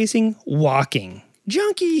type of racing? Walking.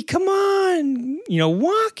 Junkie, come on,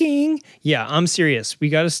 walking. Yeah, I'm serious. We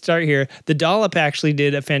got to start here. The Dollop actually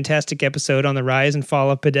did a fantastic episode on the rise and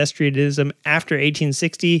fall of pedestrianism after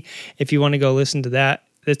 1860. If you want to go listen to that,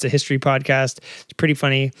 it's a history podcast. It's pretty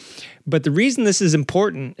funny. But the reason this is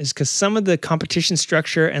important is because some of the competition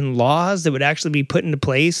structure and laws that would actually be put into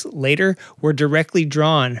place later were directly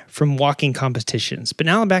drawn from walking competitions. But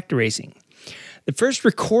now back to racing. The first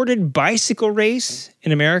recorded bicycle race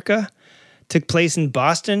in America took place in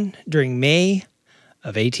Boston during May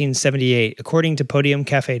of 1878, according to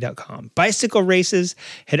podiumcafe.com. Bicycle races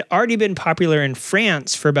had already been popular in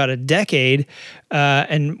France for about a decade,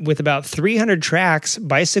 and with about 300 tracks,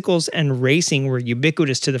 bicycles and racing were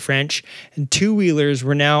ubiquitous to the French, and two-wheelers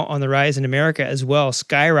were now on the rise in America as well,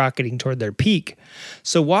 skyrocketing toward their peak.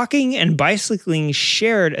 So walking and bicycling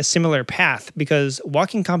shared a similar path because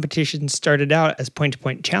walking competitions started out as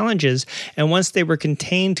point-to-point challenges, and once they were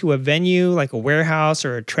contained to a venue like a warehouse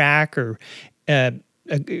or a track or a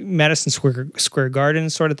Madison Square Garden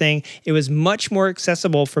sort of thing, it was much more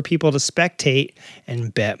accessible for people to spectate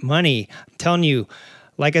and bet money. I'm telling you,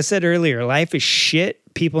 like I said earlier, life is shit.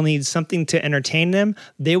 People need something to entertain them.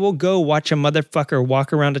 They will go watch a motherfucker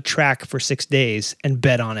walk around a track for 6 days and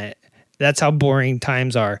bet on it. That's how boring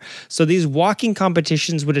times are. So these walking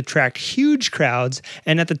competitions would attract huge crowds,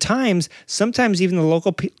 and at the times, sometimes even the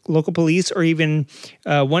local police, or even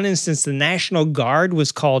one instance, the National Guard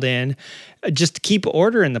was called in just to keep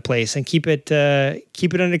order in the place and keep it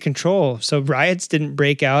under control. So riots didn't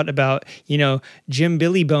break out about Jim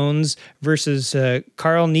Billy Bones versus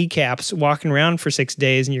Carl Kneecaps walking around for 6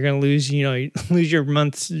 days, and you're going to lose your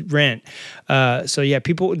month's rent. So yeah,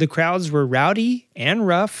 the crowds were rowdy and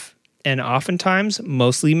rough, and oftentimes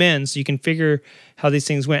mostly men. So you can figure how these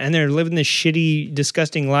things went. And they're living this shitty,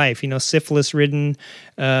 disgusting life, syphilis-ridden,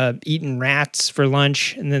 eating rats for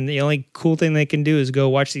lunch. And then the only cool thing they can do is go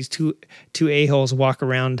watch these two a-holes walk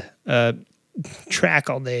around track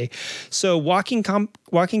all day. So walking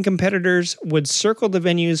competitors would circle the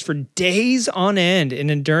venues for days on end in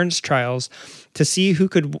endurance trials to see who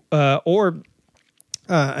could, or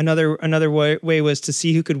Another way was to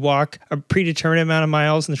see who could walk a predetermined amount of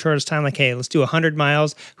miles in the shortest time. Like, hey, let's do 100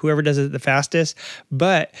 miles, whoever does it the fastest.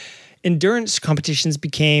 But endurance competitions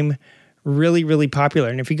became really, really popular.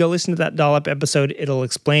 And if you go listen to that Dollop episode, it'll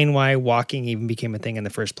explain why walking even became a thing in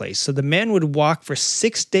the first place. So the men would walk for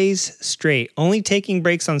 6 days straight, only taking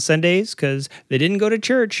breaks on Sundays because they didn't go to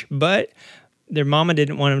church, but their mama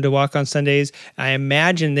didn't want them to walk on Sundays. I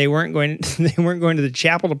imagine they weren't going to the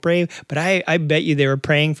chapel to pray, but I bet you they were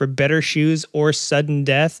praying for better shoes or sudden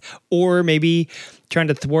death, or maybe trying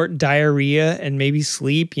to thwart diarrhea and maybe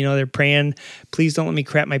sleep. You know, they're praying, please don't let me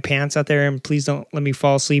crap my pants out there, and please don't let me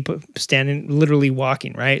fall asleep standing, literally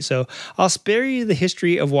walking, right? So I'll spare you the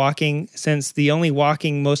history of walking, since the only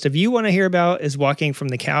walking most of you want to hear about is walking from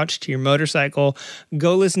the couch to your motorcycle.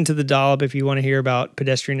 Go listen to the Dollop if you want to hear about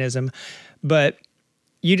pedestrianism. But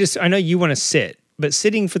I know you want to sit, but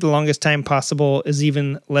sitting for the longest time possible is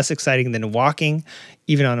even less exciting than walking,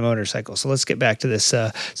 even on a motorcycle. So let's get back to this.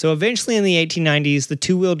 So eventually in the 1890s, the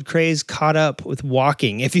two-wheeled craze caught up with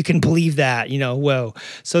walking, if you can believe that, whoa.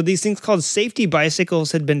 So these things called safety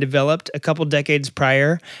bicycles had been developed a couple decades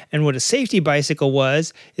prior. And what a safety bicycle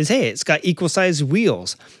is, hey, it's got equal-sized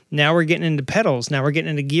wheels. Now we're getting into pedals. Now we're getting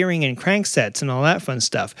into gearing and cranksets and all that fun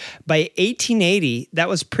stuff. By 1880, that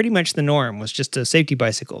was pretty much the norm, was just a safety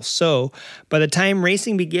bicycle. So by the time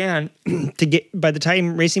racing began to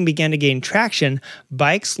gain traction,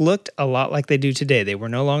 bikes looked a lot like they do today. They were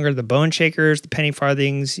no longer the bone shakers, the penny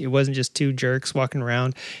farthings. It wasn't just two jerks walking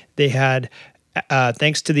around. They had,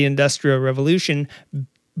 thanks to the Industrial Revolution,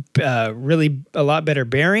 really a lot better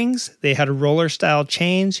bearings. They had a roller style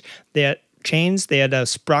chains. They had a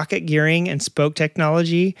sprocket gearing and spoke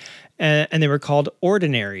technology, and they were called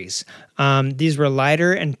ordinaries. These were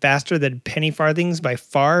lighter and faster than penny farthings by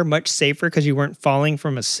far, much safer because you weren't falling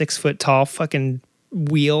from a 6-foot tall fucking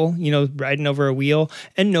wheel, riding over a wheel,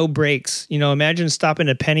 and no brakes. Imagine stopping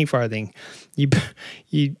a penny farthing.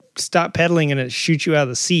 You stop pedaling and it shoots you out of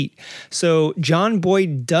the seat. So John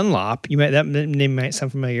Boyd Dunlop, that name might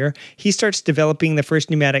sound familiar. He starts developing the first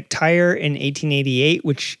pneumatic tire in 1888,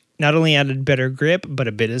 which not only added better grip, but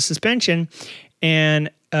a bit of suspension. And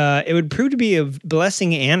it would prove to be a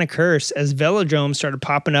blessing and a curse as velodromes started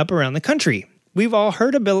popping up around the country. We've all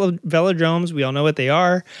heard of velodromes. We all know what they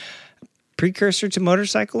are. Precursor to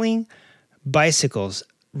motorcycling, bicycles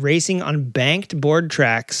racing on banked board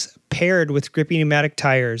tracks paired with grippy pneumatic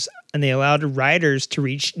tires, and they allowed riders to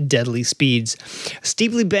reach deadly speeds.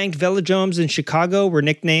 Steeply banked velodromes in Chicago were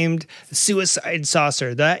nicknamed Suicide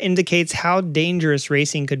Saucer. That indicates how dangerous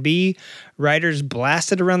racing could be. Riders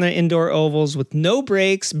blasted around the indoor ovals with no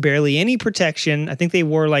brakes, barely any protection. I think they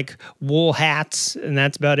wore like wool hats, and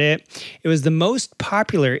that's about it. It was the most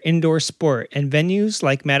popular indoor sport, and venues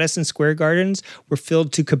like Madison Square Gardens were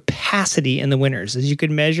filled to capacity in the winters. As you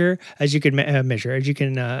can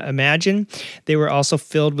imagine, they were also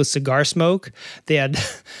filled with cigar smoke. They had,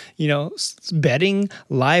 betting,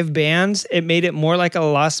 live bands. It made it more like a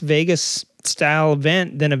Las Vegas style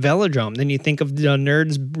event than a velodrome. Then you think of the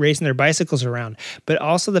nerds racing their bicycles around. But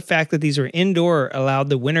also the fact that these were indoor allowed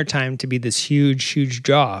the wintertime to be this huge, huge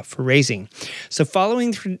draw for racing. So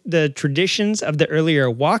following the traditions of the earlier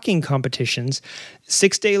walking competitions,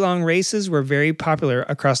 6-day-long races were very popular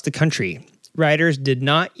across the country. Riders did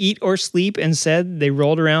not eat or sleep, and said they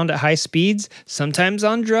rolled around at high speeds, sometimes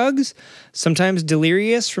on drugs, sometimes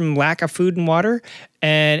delirious from lack of food and water.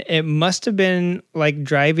 And it must have been like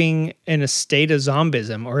driving in a state of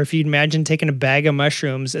zombism. Or if you imagine taking a bag of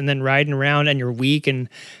mushrooms and then riding around and you're weak and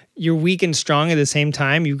strong at the same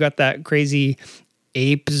time. You've got that crazy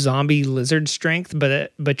ape zombie lizard strength,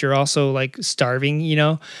 but you're also like starving,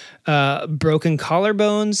 broken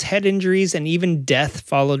collarbones, head injuries, and even death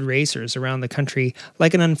followed racers around the country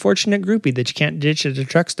like an unfortunate groupie that you can't ditch at a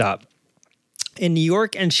truck stop. In New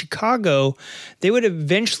York and Chicago, they would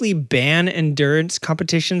eventually ban endurance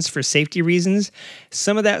competitions for safety reasons,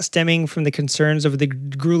 some of that stemming from the concerns of the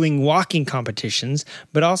grueling walking competitions,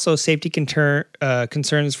 but also safety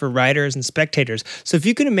concerns for riders and spectators. So if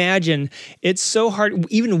you can imagine, it's so hard,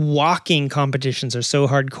 even walking competitions are so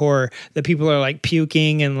hardcore that people are like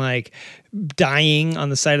puking and like dying on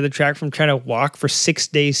the side of the track from trying to walk for 6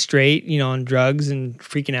 days straight, on drugs and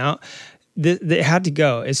freaking out. They had to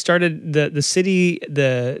go. It started the city.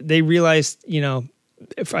 They realized,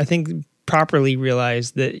 I think properly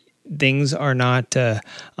realized that things are not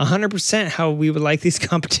 100% how we would like these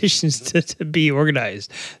competitions to be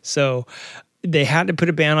organized. So they had to put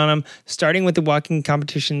a ban on them, starting with the walking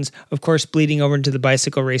competitions, of course, bleeding over into the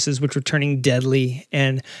bicycle races, which were turning deadly.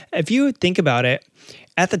 And if you think about it,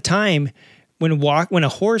 at the time, when a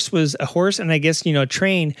horse was a horse, and I guess, you know, a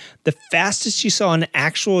train, the fastest you saw an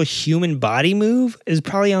actual human body move is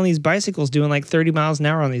probably on these bicycles doing like 30 miles an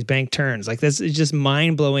hour on these bank turns. Like, this is just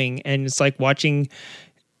mind blowing. And it's like watching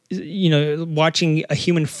a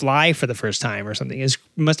human fly for the first time or something. It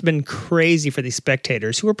must have been crazy for these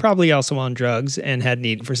spectators, who were probably also on drugs and hadn't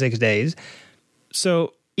eaten for 6 days.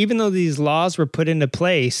 So even though these laws were put into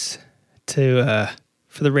place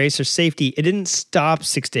for the racers' safety, it didn't stop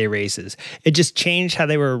 6-day races. It just changed how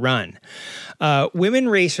they were run. Women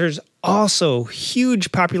racers also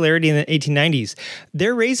huge popularity in the 1890s.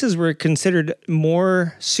 Their races were considered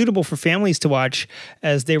more suitable for families to watch,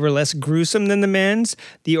 as they were less gruesome than the men's.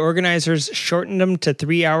 The organizers shortened them to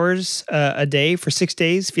 3 hours a day for 6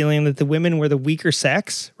 days, feeling that the women were the weaker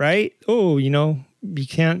sex, right? Oh, you know, you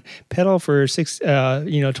can't pedal for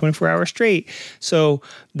 24 hours straight. So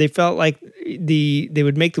they felt like they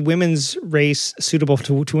would make the women's race suitable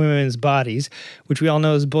to women's bodies, which we all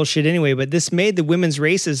know is bullshit anyway. But this made the women's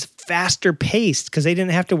races faster paced because they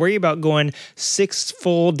didn't have to worry about going 6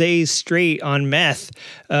 full days straight on meth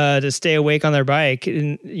to stay awake on their bike.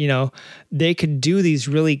 And, you know, they could do these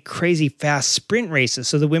really crazy fast sprint races.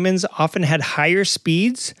 So the women's often had higher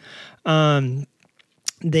speeds.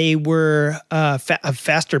 They were a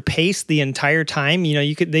faster pace the entire time. You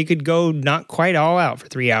know, they could go not quite all out for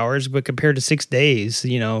 3 hours, but compared to 6 days,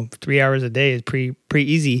 you know, 3 hours a day is pretty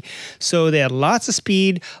easy. So they had lots of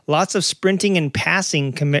speed, lots of sprinting and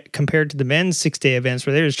passing compared to the men's 6-day events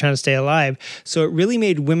where they were just trying to stay alive. So it really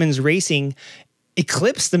made women's racing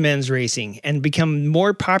eclipse the men's racing and become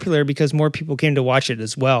more popular because more people came to watch it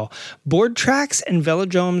as well. Board tracks and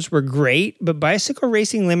velodromes were great, but bicycle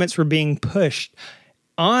racing limits were being pushed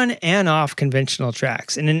on and off conventional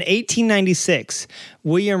tracks. And in 1896,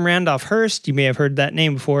 William Randolph Hearst, you may have heard that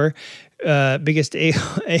name before, biggest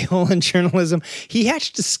a-hole in journalism, he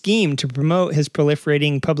hatched a scheme to promote his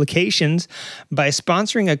proliferating publications by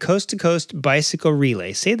sponsoring a coast-to-coast bicycle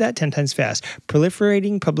relay. Say that 10 times fast.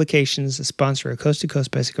 Proliferating publications sponsor a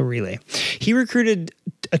coast-to-coast bicycle relay. He recruited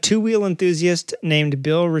a two-wheel enthusiast named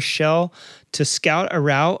Bill Rochelle to scout a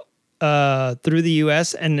route through the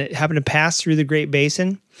U.S., and it happened to pass through the Great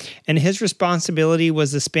Basin. And his responsibility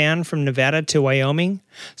was the span from Nevada to Wyoming.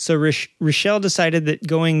 So Rochelle decided that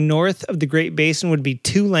going north of the Great Basin would be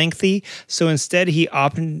too lengthy. So instead, he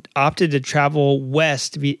opted to travel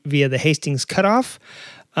west via the Hastings Cutoff.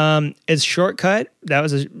 It's shortcut. That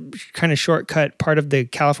was a kind of shortcut part of the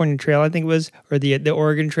California Trail, I think it was, or the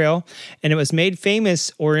Oregon Trail. And it was made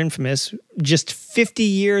famous or infamous just 50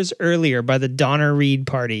 years earlier by the Donner Reed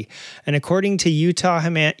Party. And according to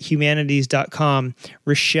UtahHumanities.com,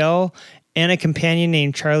 Rochelle and a companion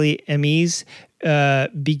named Charlie Emes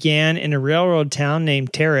began in a railroad town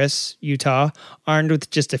named Terrace, Utah, armed with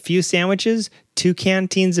just a few sandwiches, 2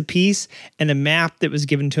 canteens apiece, and a map that was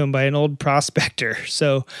given to him by an old prospector.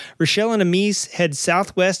 So Rochelle and Emes head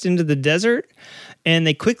southwest into the desert, and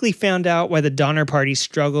they quickly found out why the Donner Party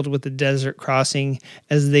struggled with the desert crossing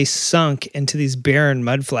as they sunk into these barren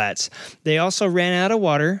mudflats. They also ran out of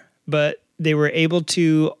water, but they were able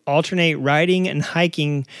to alternate riding and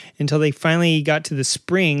hiking until they finally got to the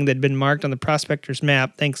spring that had been marked on the prospector's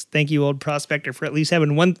map. Thank you, old prospector, for at least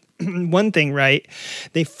having one thing right.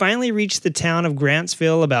 They finally reached the town of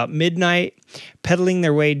Grantsville about midnight, pedaling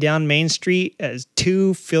their way down Main Street as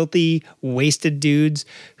 2 filthy, wasted dudes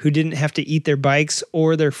who didn't have to eat their bikes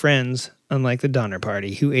or their friends, unlike the Donner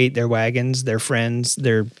Party, who ate their wagons, their friends,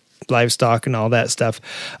 their livestock and all that stuff.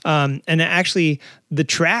 And actually, the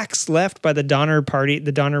tracks left by the Donner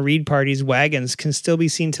Reed Party's wagons can still be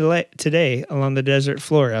seen today along the desert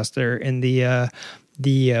floor out there in the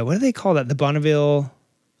what do they call that? The Bonneville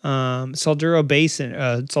Salduro Basin,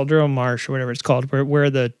 Salduro Marsh, or whatever it's called,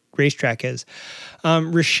 where the racetrack is.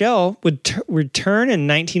 Rochelle would return in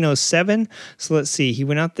 1907. So let's see, he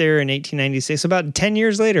went out there in 1896. About 10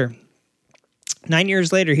 years later. 9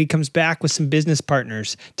 years later, he comes back with some business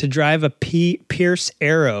partners to drive a Pierce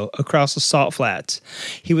Arrow across the salt flats.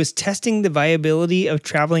 He was testing the viability of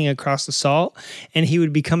traveling across the salt, and he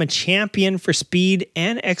would become a champion for speed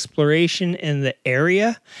and exploration in the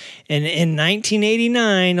area. And in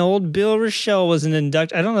 1989, old Bill Rochelle was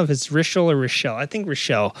inducted. I don't know if it's Rochelle or Rochelle. I think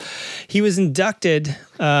Rochelle. He was inducted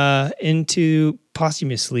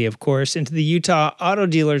posthumously, of course, into the Utah Auto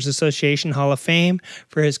Dealers Association Hall of Fame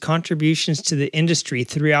for his contributions to the industry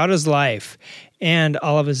throughout his life and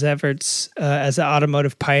all of his efforts as an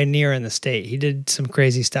automotive pioneer in the state. He did some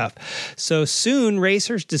crazy stuff. So soon,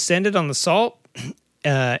 racers descended on the salt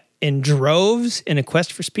in droves in a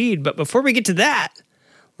quest for speed. But before we get to that,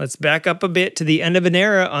 let's back up a bit to the end of an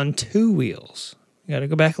era on 2 wheels. We got to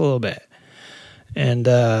go back a little bit. And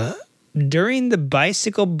During the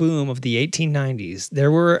bicycle boom of the 1890s,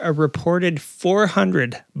 there were a reported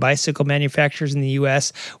 400 bicycle manufacturers in the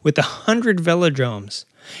U.S. with 100 velodromes.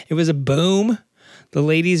 It was a boom. The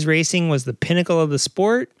ladies' racing was the pinnacle of the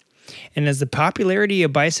sport. And as the popularity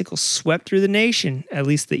of bicycles swept through the nation, at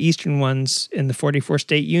least the eastern ones in the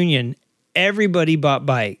 44-state union, everybody bought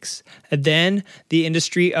bikes. And then the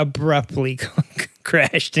industry abruptly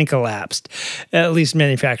crashed and collapsed. At least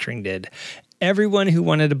manufacturing did. Everyone who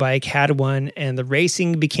wanted a bike had one, and the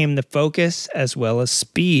racing became the focus as well as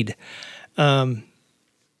speed.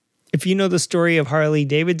 If you know the story of Harley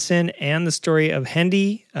Davidson and the story of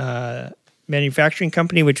Hendy, manufacturing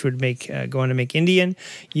company, which would go on to make Indian,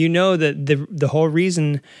 you know that the whole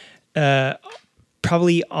reason,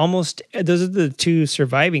 probably almost, those are the two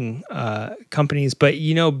surviving companies, but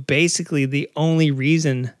basically the only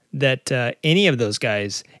reason that any of those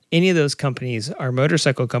companies are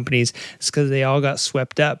motorcycle companies is because they all got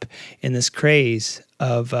swept up in this craze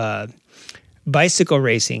of bicycle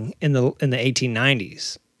racing in the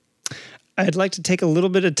 1890s. I'd like to take a little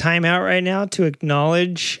bit of time out right now to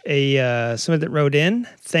acknowledge someone that wrote in.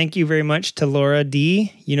 Thank you very much to Laura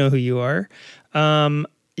D. You know who you are.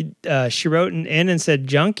 She wrote in and said,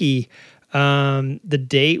 Junkie, the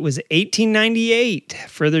date was 1898.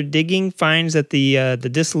 Further digging finds that the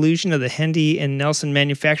dissolution of the Hendy and Nelson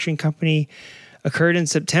Manufacturing Company occurred in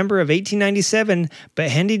September of 1897, but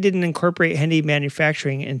Hendy didn't incorporate Hendy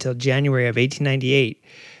Manufacturing until January of 1898.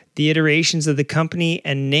 The iterations of the company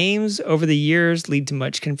and names over the years lead to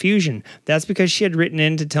much confusion. That's because she had written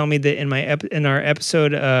in to tell me that in our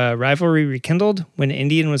episode Rivalry Rekindled, when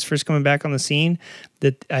Indian was first coming back on the scene,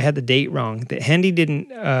 that I had the date wrong. That Hendy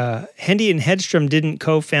and Hedstrom didn't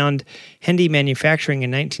co-found Hendy Manufacturing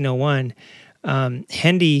in 1901.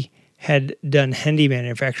 Hendy had done Hendy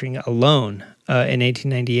Manufacturing alone in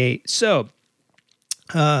 1898. So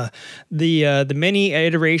the many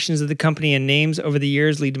iterations of the company and names over the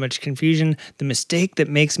years lead to much confusion. The mistake that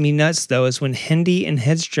makes me nuts, though, is when Hendy and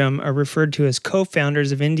Hedstrom are referred to as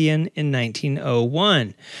co-founders of Indian in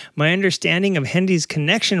 1901. My understanding of Hendy's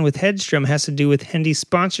connection with Hedstrom has to do with Hendy's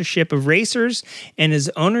sponsorship of racers and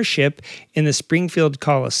his ownership in the Springfield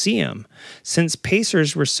Coliseum. Since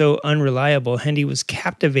pacers were so unreliable, Hendy was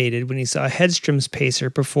captivated when he saw Hedstrom's pacer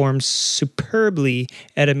perform superbly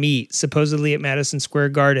at a meet, supposedly at Madison Square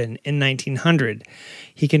Garden in 1900.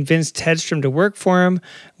 He convinced Hedstrom to work for him,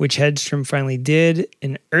 which Hedstrom finally did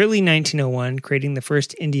in early 1901, creating the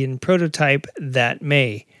first Indian prototype that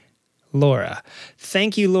May. Laura.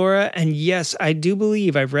 Thank you, Laura. And yes, I do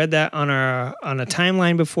believe I've read that on a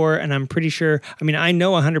timeline before, and I'm pretty sure, I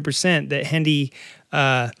know 100% that Hendy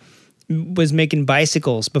was making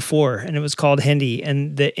bicycles before, and it was called Hendy,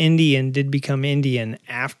 and the Indian did become Indian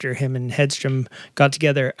after him and Hedstrom got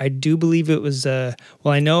together. I do believe it was, I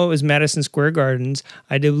know it was Madison Square Gardens.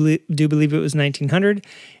 I do believe it was 1900,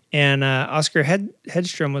 and Oscar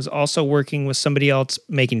Hedstrom was also working with somebody else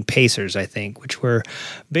making pacers, I think, which were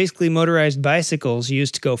basically motorized bicycles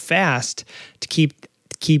used to go fast to keep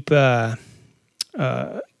help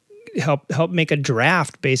make a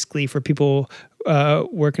draft, basically, for people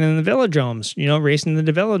working in the velodromes, racing in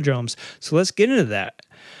the velodromes. So let's get into that.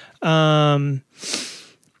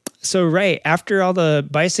 So right after all the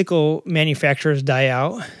bicycle manufacturers die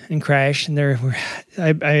out and crash, and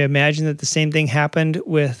I imagine that the same thing happened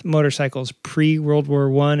with motorcycles pre-World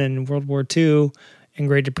War I and World War II and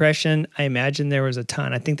Great Depression. I imagine there was a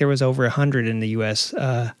ton. I think there was over 100 in the U.S.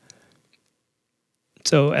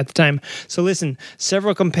 So at the time. So listen,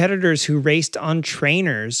 several competitors who raced on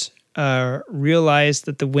trainers realized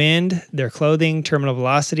that the wind, their clothing, terminal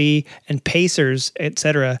velocity, and pacers,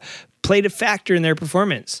 etc., played a factor in their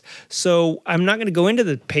performance. So I'm not going to go into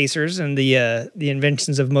the pacers and the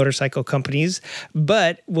inventions of motorcycle companies,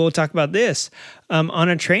 but we'll talk about this. On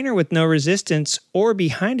a trainer with no resistance or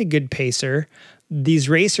behind a good pacer, these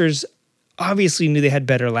racers obviously knew they had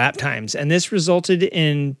better lap times, and this resulted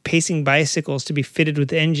in pacing bicycles to be fitted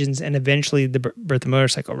with engines and eventually the birth of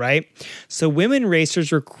motorcycle, right? So women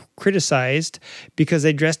racers were criticized because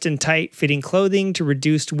they dressed in tight-fitting clothing to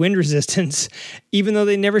reduce wind resistance. Even though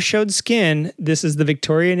they never showed skin, this is the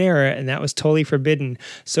Victorian era, and that was totally forbidden.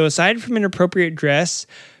 So aside from inappropriate dress,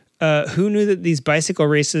 who knew that these bicycle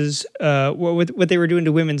races, what they were doing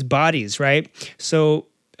to women's bodies, right? So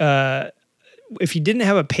if you didn't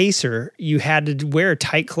have a pacer, you had to wear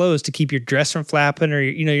tight clothes to keep your dress from flapping, or,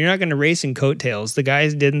 you're not going to race in coattails. The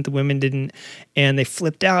guys didn't, the women didn't, and they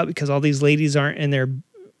flipped out because all these ladies aren't in their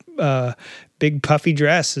big puffy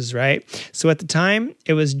dresses, right? So at the time,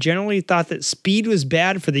 it was generally thought that speed was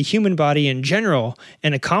bad for the human body in general,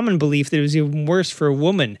 and a common belief that it was even worse for a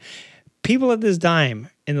woman. People at this time,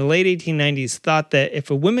 in the late 1890s thought that if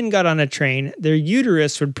a woman got on a train, their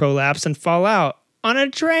uterus would prolapse and fall out. On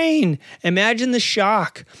a train! Imagine the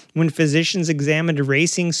shock when physicians examined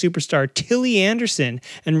racing superstar Tilly Anderson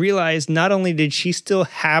and realized not only did she still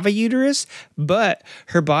have a uterus, but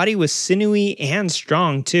her body was sinewy and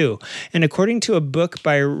strong too. And according to a book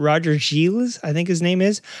by Roger Gilles, I think his name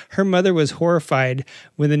is, her mother was horrified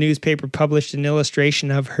when the newspaper published an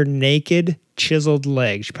illustration of her naked, chiseled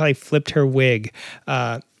leg. She probably flipped her wig.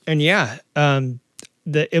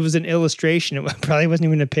 It was an illustration. It probably wasn't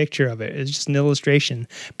even a picture of it. It was just an illustration,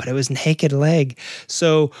 but it was naked leg.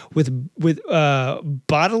 So with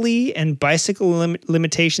bodily and bicycle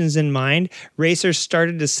limitations in mind, racers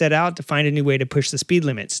started to set out to find a new way to push the speed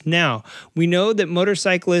limits. Now, we know that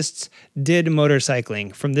motorcyclists did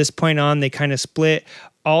motorcycling. From this point on, they kind of split.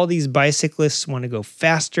 All these bicyclists want to go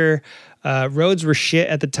faster. Roads were shit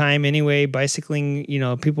at the time anyway. Bicycling,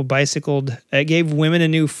 people bicycled. It gave women a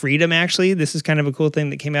new freedom, actually. This is kind of a cool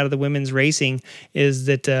thing that came out of the women's racing, is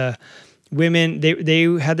that women, they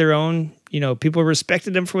had their own, people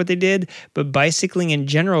respected them for what they did, but bicycling in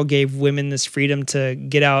general gave women this freedom to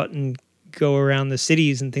get out and go around the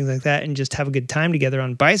cities and things like that and just have a good time together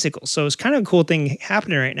on bicycles. So it's kind of a cool thing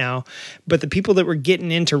happening right now. But the people that were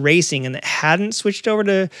getting into racing and that hadn't switched over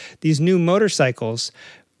to these new motorcycles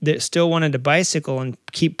that still wanted to bicycle and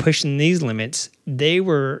keep pushing these limits, they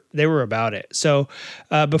were about it. So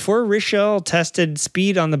before Richel tested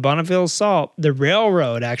speed on the Bonneville Assault, the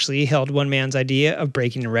railroad actually held one man's idea of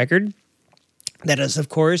breaking the record. That is, of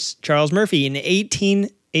course, Charles Murphy in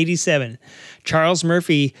 1887. Charles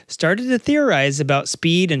Murphy started to theorize about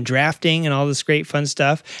speed and drafting and all this great fun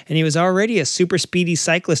stuff, and he was already a super speedy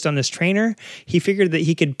cyclist on his trainer. He figured that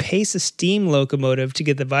he could pace a steam locomotive to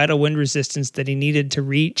get the vital wind resistance that he needed to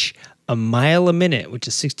reach a mile a minute, which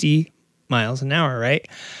is 60 miles an hour, right?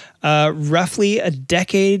 Roughly a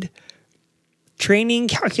decade training,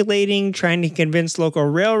 calculating, trying to convince local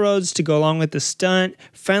railroads to go along with the stunt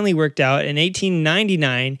finally worked out. In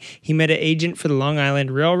 1899, he met an agent for the Long Island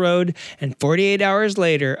Railroad, and 48 hours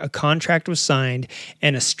later, a contract was signed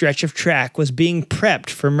and a stretch of track was being prepped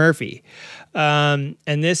for Murphy. And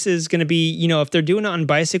this is going to be, if they're doing it on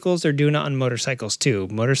bicycles, they're doing it on motorcycles too.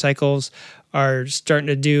 Motorcycles are starting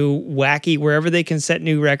to do wacky wherever they can set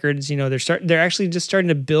new records. They're actually just starting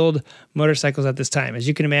to build motorcycles at this time. As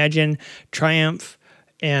you can imagine, Triumph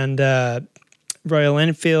and Royal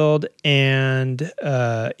Enfield and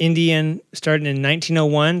Indian starting in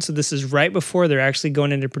 1901. So this is right before they're actually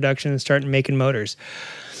going into production and starting making motors.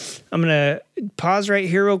 I'm going to pause right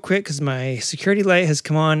here real quick because my security light has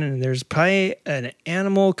come on and there's probably an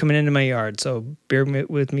animal coming into my yard. So bear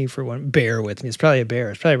with me for one. Bear with me. It's probably a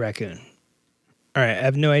bear. It's probably a raccoon. All right. I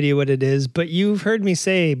have no idea what it is, but you've heard me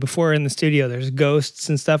say before in the studio, there's ghosts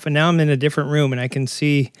and stuff. And now I'm in a different room and I can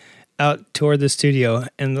see out toward the studio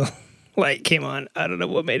and the light came on. I don't know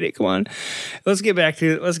what made it come on. Let's get back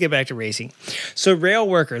to racing. So rail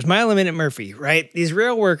workers, mile a minute Murphy, right? These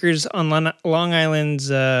rail workers on Long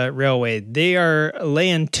Island's railway, they are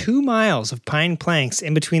laying 2 miles of pine planks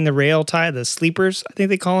in between the rail tie, the sleepers, I think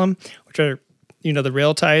they call them, which are, the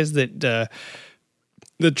rail ties that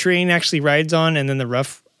the train actually rides on, and then the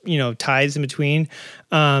rough, ties in between.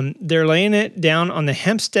 They're laying it down on the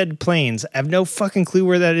Hempstead Plains. I have no fucking clue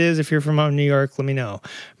where that is. If you're from New York, let me know.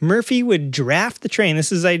 Murphy would draft the train. This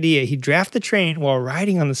is his idea. He'd draft the train while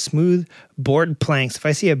riding on the smooth board planks. If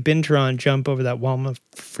I see a Binturon jump over that wall, I'm going to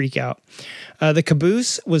freak out. The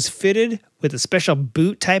caboose was fitted with a special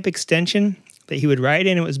boot type extension that he would ride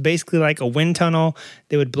in. It was basically like a wind tunnel.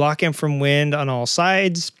 They would block him from wind on all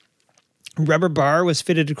sides. Rubber bar was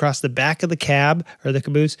fitted across the back of the cab or the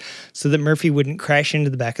caboose so that Murphy wouldn't crash into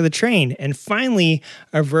the back of the train. And finally,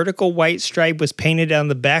 a vertical white stripe was painted on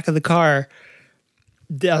the back of the car.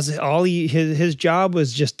 His job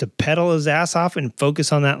was just to pedal his ass off and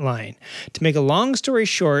focus on that line. To make a long story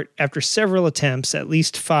short, after several attempts, at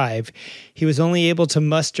least 5, he was only able to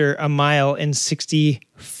muster a mile in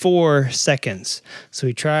 64 seconds. So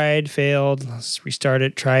he tried, failed, let's restart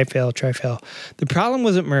it, try, fail. The problem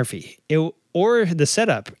wasn't Murphy or the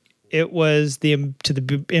setup. It was to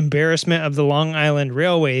the embarrassment of the Long Island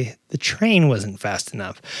Railway, the train wasn't fast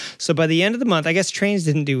enough. So by the end of the month, I guess trains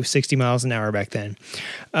didn't do 60 miles an hour back then.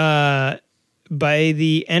 By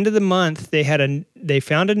the end of the month, they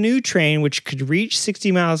found a new train which could reach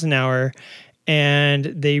 60 miles an hour, and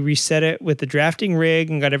they reset it with the drafting rig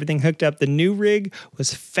and got everything hooked up. The new rig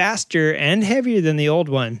was faster and heavier than the old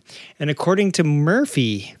one. And according to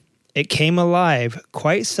Murphy, it came alive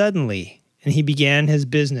quite suddenly and he began his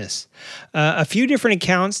business. A few different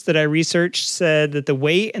accounts that I researched said that the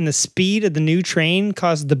weight and the speed of the new train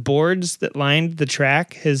caused the boards that lined the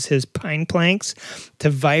track, his pine planks, to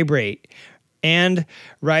vibrate and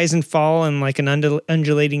rise and fall in like an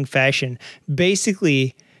undulating fashion.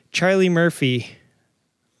 Basically, Charlie Murphy,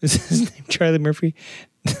 is his name Charlie Murphy?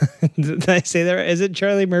 Did I say that right? Is it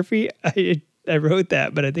Charlie Murphy? I wrote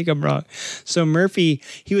that, but I think I'm wrong. So Murphy,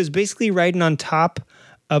 he was basically riding on top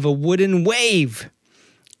of a wooden wave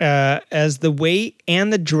as the weight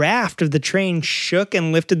and the draft of the train shook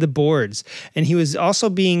and lifted the boards. And he was also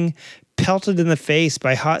being pelted in the face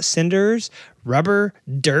by hot cinders, rubber,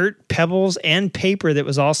 dirt, pebbles, and paper that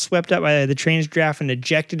was all swept up by the train's draft and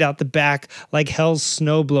ejected out the back like hell's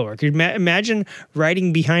snowblower. Could you imagine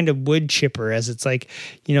riding behind a wood chipper as it's like,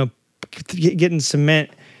 you know, getting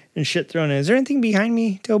cement and shit thrown in. Is there anything behind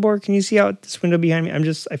me, Tobor? Can you see out this window behind me?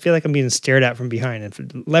 I feel like I'm being stared at from behind. If a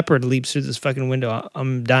leopard leaps through this fucking window,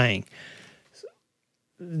 I'm dying.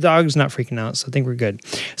 The dog's not freaking out, so I think we're good.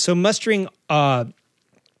 So mustering,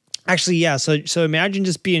 actually, yeah. So imagine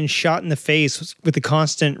just being shot in the face with the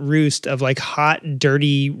constant roost of like hot,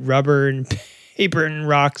 dirty rubber and paper and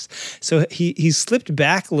rocks. So he slipped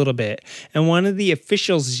back a little bit, and one of the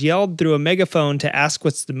officials yelled through a megaphone to ask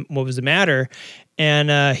what was the matter.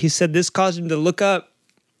 And he said this caused him to look up,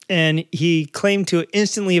 and he claimed to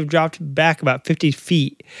instantly have dropped back about 50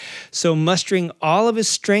 feet. So mustering all of his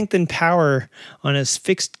strength and power on his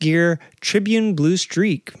fixed gear Tribune Blue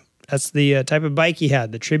Streak. That's the type of bike he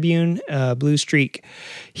had, the Tribune Blue Streak.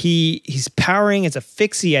 He's powering. It's a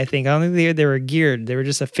fixie, I think. I don't think they were geared. They were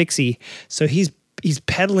just a fixie. So he's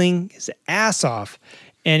pedaling his ass off,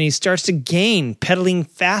 and he starts to gain, pedaling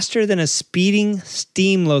faster than a speeding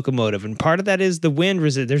steam locomotive. And part of that is the wind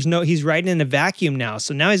resist. He's riding in a vacuum now.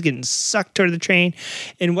 So now he's getting sucked toward the train.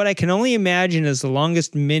 And what I can only imagine is the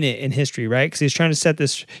longest minute in history, right? Because he's trying to set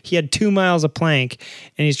this. He had 2 miles of plank,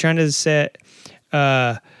 and he's trying to set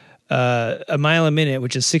a mile a minute,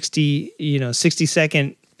 which is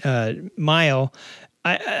 60-second mile.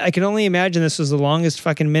 I can only imagine this was the longest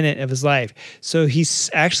fucking minute of his life. So he's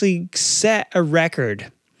actually set a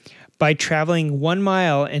record by traveling 1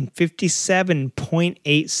 mile in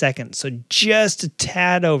 57.8 seconds. So just a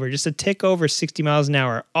tick over 60 miles an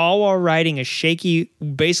hour, all while riding a shaky,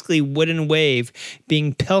 basically wooden wave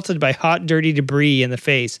being pelted by hot, dirty debris in the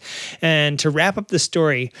face. And to wrap up the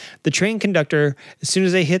story, the train conductor, as soon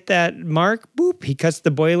as they hit that mark, boop, he cuts the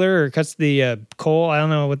boiler or cuts the coal. I don't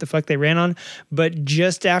know what the fuck they ran on. But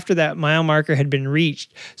just after that mile marker had been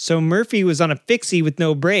reached, so Murphy was on a fixie with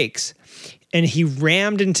no brakes. And he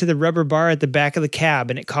rammed into the rubber bar at the back of the cab,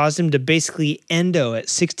 and it caused him to basically endo at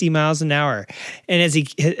 60 miles an hour. And as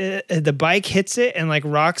the bike hits it and like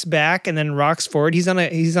rocks back and then rocks forward, he's on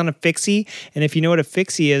a fixie. And if you know what a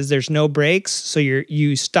fixie is, there's no brakes, so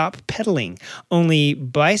you stop pedaling. Only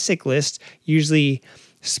bicyclists usually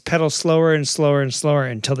pedal slower and slower and slower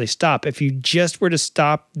until they stop. If you just were to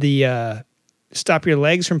stop your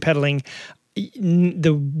legs from pedaling,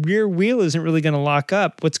 the rear wheel isn't really going to lock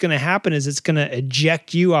up. What's going to happen is it's going to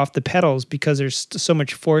eject you off the pedals because there's so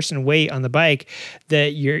much force and weight on the bike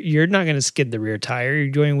that you're not going to skid the rear tire. You're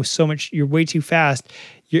doing with so much. You're way too fast.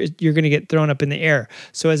 You're going to get thrown up in the air.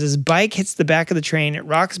 So as his bike hits the back of the train, it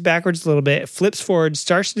rocks backwards a little bit, it flips forward,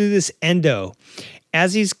 starts to do this endo.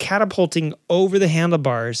 As he's catapulting over the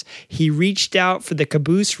handlebars, he reached out for the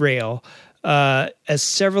caboose rail. As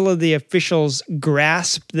several of the officials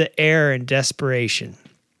grasp the air in desperation.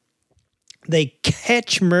 They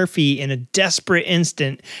catch Murphy in a desperate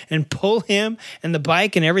instant and pull him and the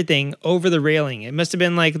bike and everything over the railing. It must have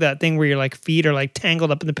been like that thing where your like feet are like tangled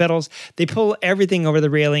up in the pedals. They pull everything over the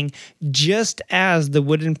railing just as the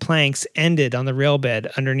wooden planks ended on the rail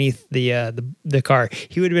bed underneath the car.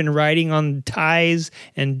 He would have been riding on ties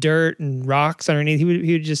and dirt and rocks underneath.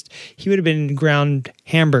 He would have been ground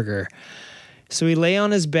hamburger. So he lay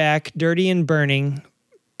on his back, dirty and burning.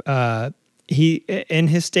 He in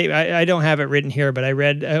his statement, I don't have it written here, but I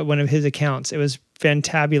read one of his accounts. It was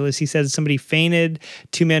fantabulous. He said somebody fainted.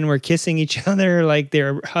 2 men were kissing each other, like they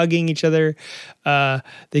were hugging each other.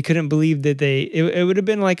 They couldn't believe that it would have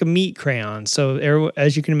been like a meat crayon. So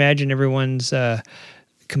as you can imagine, everyone's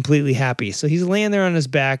completely happy. So he's laying there on his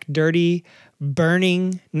back, dirty,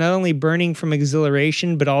 burning, not only burning from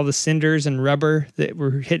exhilaration, but all the cinders and rubber that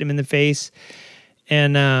were hitting him in the face.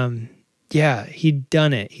 And yeah, he'd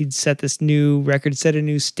done it. He'd set this new record, set a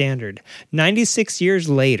new standard. 96 years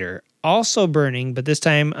later, also burning, but this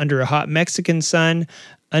time under a hot Mexican sun,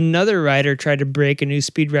 another rider tried to break a new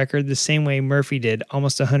speed record the same way Murphy did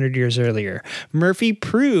almost 100 years earlier. Murphy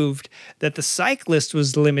proved that the cyclist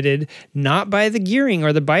was limited not by the gearing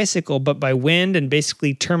or the bicycle, but by wind and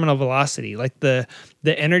basically terminal velocity, like the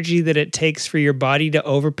energy that it takes for your body to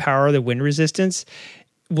overpower the wind resistance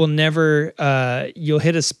will never, you'll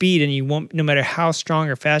hit a speed and you won't, no matter how strong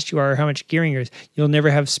or fast you are or how much gearing there is, you'll never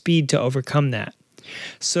have speed to overcome that.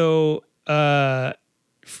 So,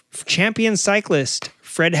 champion cyclist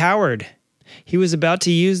Fred Howard, he was about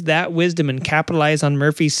to use that wisdom and capitalize on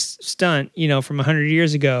Murphy's stunt, from 100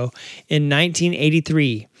 years ago in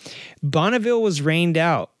 1983. Bonneville was rained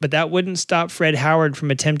out, but that wouldn't stop Fred Howard from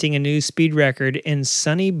attempting a new speed record in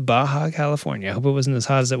sunny Baja, California. I hope it wasn't as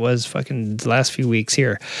hot as it was fucking the last few weeks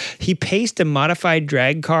here. He paced a modified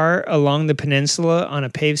drag car along the peninsula on a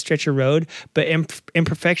paved stretch of road, but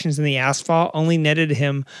imperfections in the asphalt only netted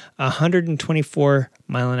him 124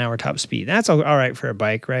 mile an hour top speed. That's all right for a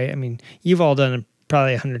bike, right? I mean, you've all done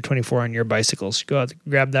probably 124 on your bicycles. You go out,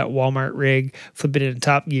 grab that Walmart rig, flip it into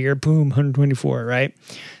top gear, boom, 124, right?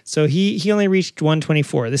 So he only reached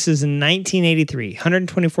 124. This is in 1983,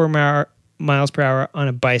 124 miles per hour on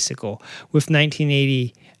a bicycle with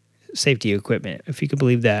 1980 safety equipment, if you could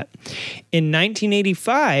believe that. In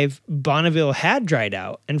 1985, Bonneville had dried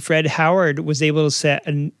out, and Fred Howard was able to set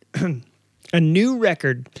a new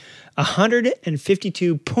record,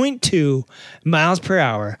 152.2 miles per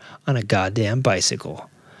hour on a goddamn bicycle.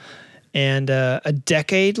 And a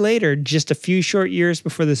decade later, just a few short years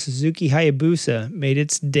before the Suzuki Hayabusa made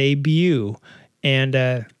its debut, and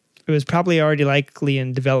it was probably already likely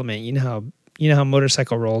in development. You know how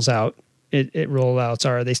motorcycle rolls out. Rollouts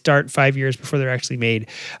are. They start 5 years before they're actually made.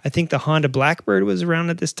 I think the Honda Blackbird was around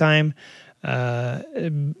at this time.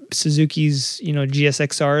 Suzuki's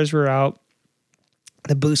GSXRs were out.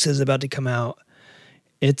 The Busa is about to come out.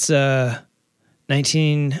 It's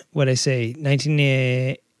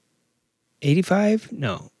 1985?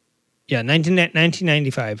 No. Yeah,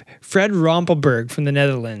 1995. Fred Rompelberg from the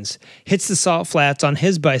Netherlands hits the salt flats on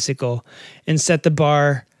his bicycle and set the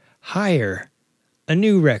bar higher. A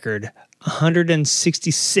new record,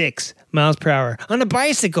 166 miles per hour on a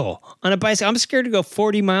bicycle. I'm scared to go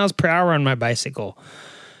 40 miles per hour on my bicycle.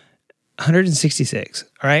 166.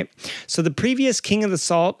 All right. So the previous king of the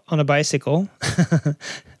salt on a bicycle,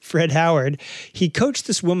 Fred Howard, he coached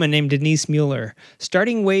this woman named Denise Mueller,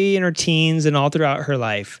 starting way in her teens and all throughout her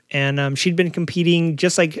life. And she'd been competing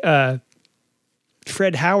just like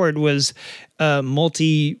Fred Howard was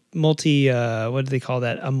multi what do they call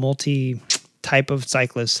that? A multi type of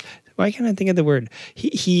cyclist. Why can't I think of the word?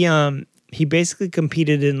 He basically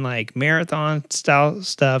competed in like marathon style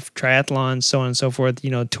stuff, triathlon, so on and so forth,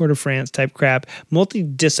 Tour de France type crap,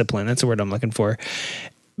 multidiscipline. That's the word I'm looking for.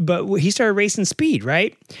 But he started racing speed,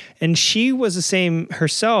 right? And she was the same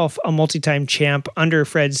herself, a multi-time champ under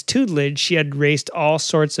Fred's tutelage. She had raced all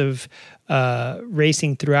sorts of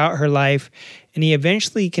racing throughout her life. And he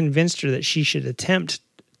eventually convinced her that she should attempt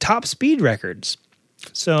top speed records.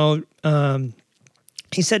 So,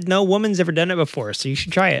 he said, no woman's ever done it before, so you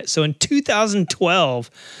should try it. So in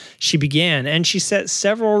 2012, she began, and she set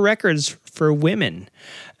several records for women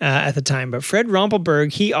at the time. But Fred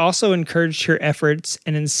Rompelberg, he also encouraged her efforts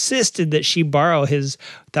and insisted that she borrow his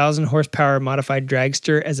 1,000-horsepower modified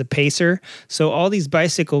dragster as a pacer. So all these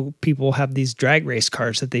bicycle people have these drag race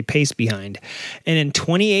cars that they pace behind. And in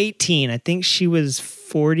 2018, I think she was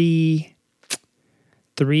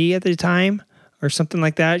 43 at the time, or something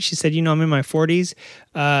like that. She said, I'm in my 40s.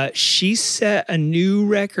 She set a new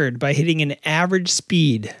record by hitting an average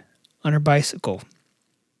speed on her bicycle.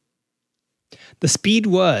 The speed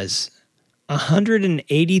was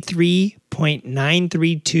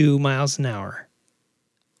 183.932 miles an hour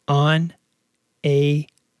on a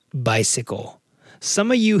bicycle. Some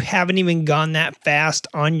of you haven't even gone that fast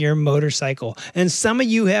on your motorcycle. And some of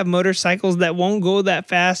you have motorcycles that won't go that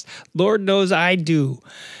fast. Lord knows I do.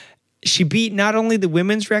 She beat not only the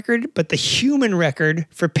women's record, but the human record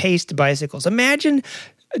for paced bicycles. Imagine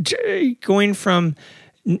going from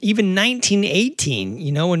even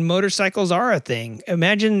 1918, when motorcycles are a thing.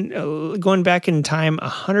 Imagine going back in time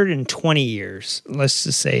 120 years, let's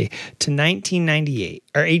just say, to 1998,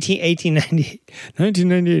 or 1898,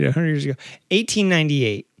 1998, 100 years ago,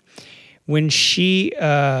 1898, when she,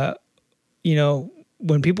 when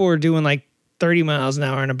people were doing like 30 miles an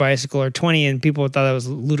hour on a bicycle or 20, and people thought that was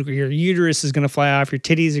ludicrous. Your uterus is going to fly off. Your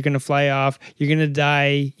titties are going to fly off. You're going to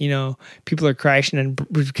die. People are crashing and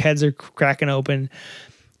heads are cracking open.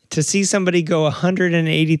 To see somebody go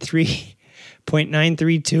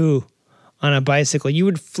 183.932 on a bicycle, you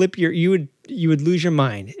would flip you would lose your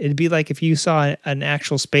mind. It'd be like if you saw an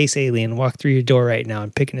actual space alien walk through your door right now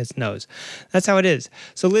and picking its nose. That's how it is.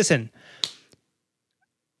 So listen.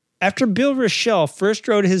 After Bill Rochelle first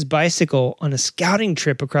rode his bicycle on a scouting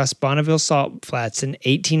trip across Bonneville Salt Flats in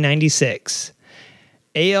 1896,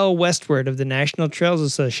 A.L. Westward of the National Trails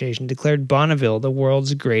Association declared Bonneville the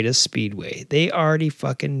world's greatest speedway. They already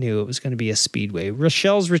fucking knew it was going to be a speedway.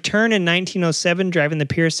 Rochelle's return in 1907, driving the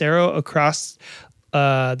Pierce Arrow across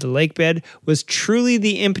the lake bed, was truly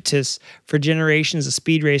the impetus for generations of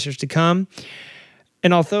speed racers to come.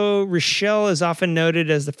 And although Rochelle is often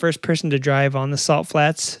noted as the first person to drive on the Salt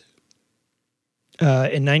Flats,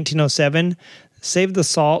 in 1907,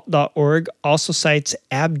 SaveTheSalt.org also cites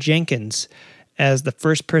Ab Jenkins as the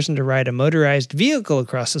first person to ride a motorized vehicle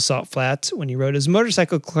across the Salt Flats when he rode his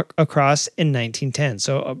motorcycle across in 1910.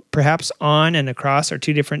 So perhaps on and across are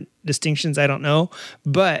two different distinctions, I don't know.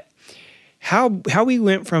 But how we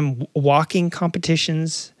went from walking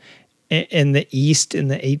competitions in the East in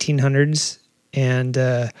the 1800s and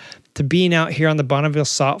to being out here on the Bonneville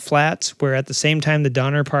Salt Flats, where at the same time the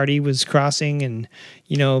Donner Party was crossing and,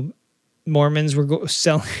 Mormons were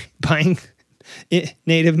buying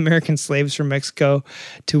Native American slaves from Mexico,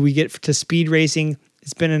 till we get to speed racing.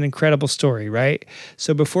 It's been an incredible story, right?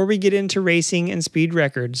 So before we get into racing and speed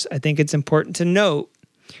records, I think it's important to note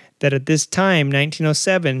that at this time,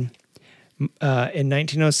 1907,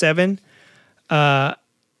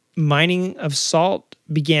 mining of salt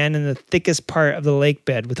began in the thickest part of the lake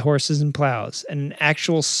bed with horses and plows. And an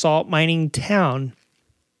actual salt mining town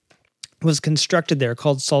was constructed there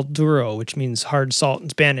called Salduro, which means hard salt in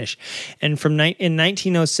Spanish. And in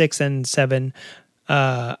 1906 and 7,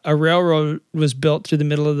 a railroad was built through the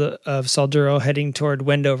middle of Salduro heading toward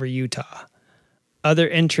Wendover, Utah. Other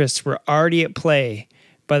interests were already at play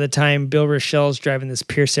by the time Bill Rochelle's driving this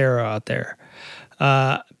Pierce Arrow out there.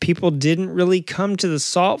 People didn't really come to the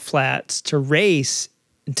Salt Flats to race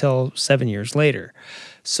until 7 years later.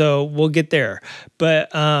 So we'll get there.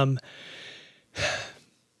 But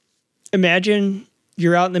imagine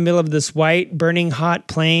you're out in the middle of this white, burning hot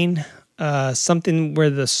plain, something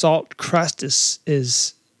where the salt crust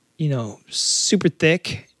is super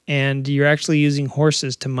thick, and you're actually using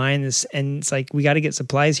horses to mine this. And it's like, we got to get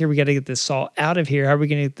supplies here. We got to get this salt out of here. How are we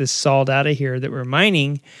going to get this salt out of here that we're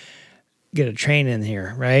mining? Get a train in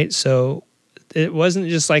here, right? So it wasn't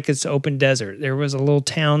just like it's open desert. There was a little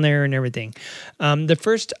town there and everything. The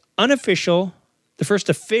first official,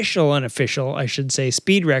 I should say,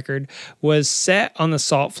 speed record was set on the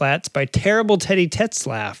Salt Flats by Terrible Teddy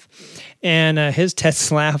Tetzlaff. And his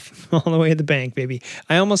Tetzlaff all the way to the bank, baby.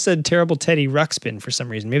 I almost said Terrible Teddy Ruxpin for some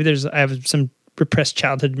reason. Maybe I have some repressed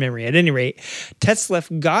childhood memory. At any rate,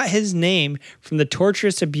 Tetzlaff got his name from the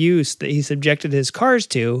torturous abuse that he subjected his cars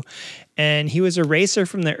to, and he was a racer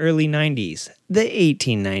from the early 90s, the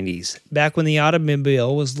 1890s, back when the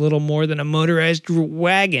automobile was little more than a motorized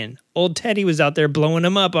wagon. Old Teddy was out there blowing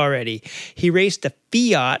them up already. He raced a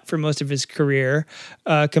Fiat for most of his career,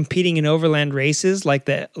 competing in overland races like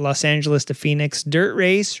the Los Angeles to Phoenix dirt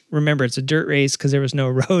race. Remember, it's a dirt race because there was no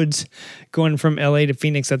roads going from LA to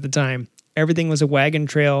Phoenix at the time. Everything was a wagon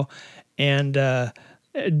trail and dirt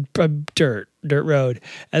road.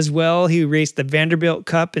 As well, he raced the Vanderbilt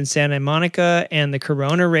Cup in Santa Monica and the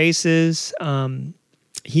Corona races.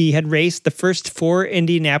 He had raced the first 4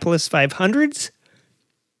 Indianapolis 500s,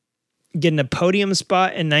 getting a podium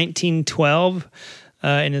spot in 1912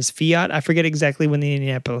 in his Fiat. I forget exactly when the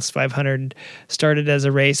Indianapolis 500 started as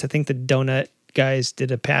a race. I think the Donut guys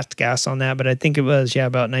did a past gas on that, but I think it was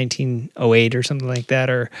about 1908 or something like that,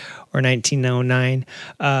 or 1909.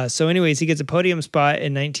 So anyways, he gets a podium spot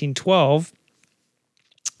in 1912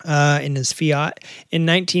 in his Fiat. In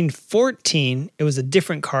 1914, it was a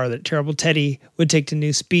different car that Terrible Teddy would take to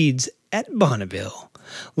new speeds at Bonneville.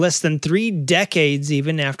 Less than 3 decades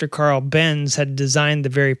even after Carl Benz had designed the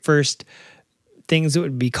very first things that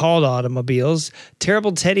would be called automobiles,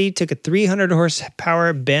 Terrible Teddy took a 300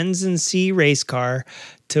 horsepower Benz & C race car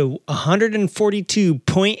to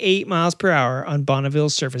 142.8 miles per hour on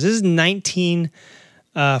Bonneville's surface. This is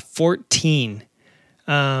 1914.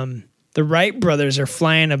 The Wright brothers are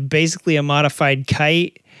flying basically a modified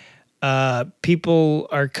kite. People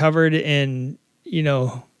are covered in,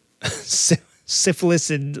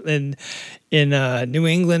 syphilis in New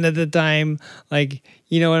England at the time. Like,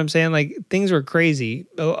 you know what I'm saying? Like, things were crazy.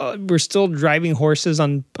 We're still driving horses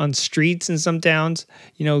on streets in some towns,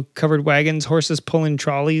 covered wagons, horses pulling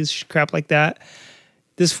trolleys, crap like that.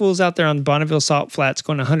 This fool's out there on Bonneville Salt Flats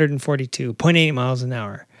going 142.8 miles an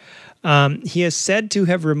hour. He is said to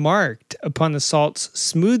have remarked upon the salt's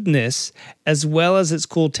smoothness as well as its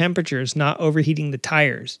cool temperatures not overheating the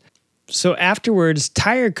tires. So afterwards,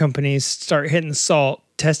 tire companies start hitting the salt,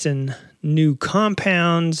 testing new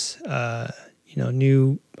compounds,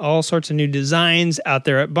 all sorts of new designs out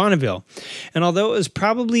there at Bonneville. And although it was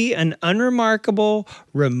probably an unremarkable,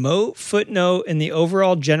 remote footnote in the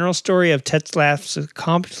overall general story of Tetzlaff's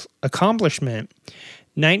accomplishment,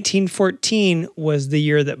 1914 was the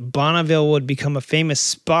year that Bonneville would become a famous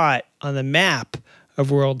spot on the map of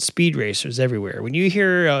world speed racers everywhere. When you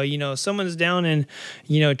hear, someone's down in,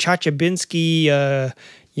 Chachabinsky,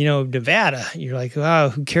 Nevada, you're like, wow,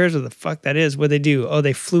 who cares what the fuck that is? What they do? Oh,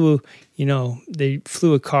 they flew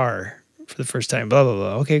a car for the first time, blah, blah,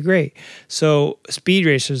 blah. Okay, great. So speed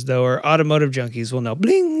racers, though, or automotive junkies will know,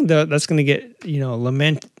 bling, that's going to get,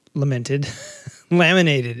 lamented,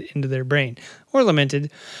 laminated into their brain, or lamented.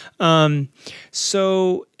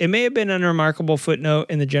 So it may have been an unremarkable footnote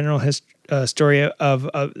in the general story of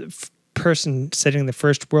a person setting the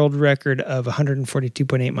first world record of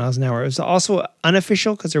 142.8 miles an hour. It was also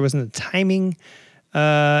unofficial because there wasn't a timing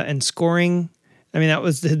and scoring. I mean, that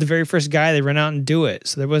was the very first guy they run out and do it.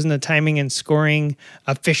 So there wasn't a timing and scoring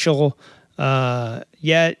official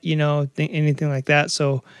yet, anything like that.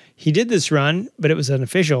 So he did this run, but it was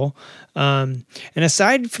unofficial. And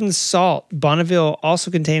aside from the salt, Bonneville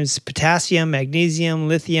also contains potassium, magnesium,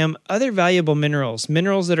 lithium, other valuable minerals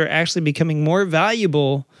that are actually becoming more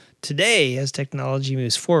valuable today as technology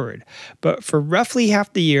moves forward. But for roughly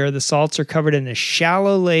half the year, the salts are covered in a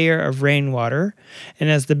shallow layer of rainwater.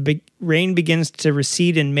 And as the rain begins to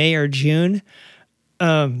recede in May or June,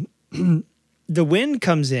 the wind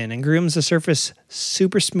comes in and grooms the surface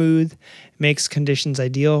super smooth, makes conditions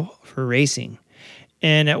ideal for racing.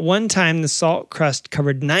 And at one time, the salt crust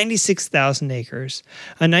covered 96,000 acres.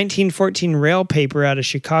 A 1914 rail paper out of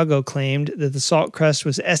Chicago claimed that the salt crust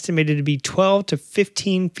was estimated to be 12 to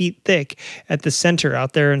 15 feet thick at the center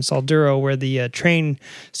out there in Salduro, where the train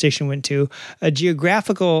station went to. A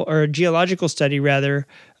geological study,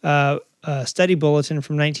 study bulletin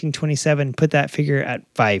from 1927 put that figure at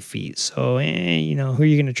 5 feet. So, who are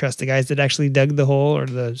you going to trust? The guys that actually dug the hole or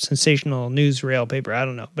the sensational news rail paper? I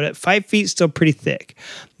don't know. But at 5 feet, still pretty thick.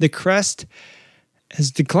 The crust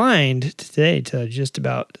has declined today to just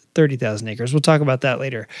about 30,000 acres. We'll talk about that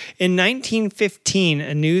later. In 1915,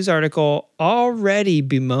 a news article already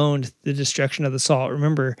bemoaned the destruction of the salt.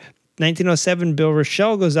 Remember, 1907, Bill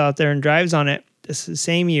Rochelle goes out there and drives on it this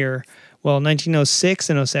same year. Well,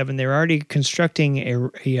 1906 and 07, they were already constructing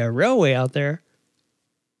a railway out there.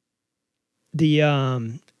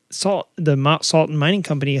 The Salt and Mining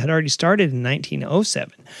Company had already started in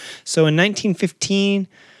 1907. So in 1915,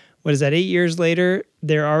 8 years later,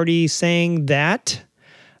 they're already saying that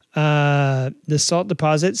the salt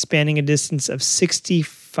deposits spanning a distance of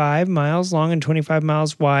 65 miles long and 25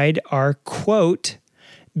 miles wide are, quote,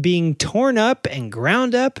 being torn up and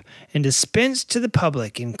ground up and dispensed to the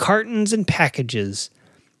public in cartons and packages,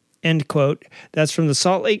 end quote. That's from the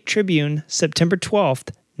Salt Lake Tribune, September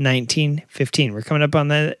 12th, 1915. We're coming up on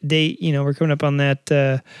that date. We're coming up on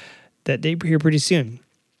that date here pretty soon.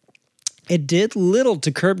 It did little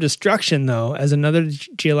to curb destruction, though, as another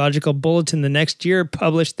geological bulletin the next year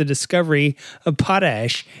published the discovery of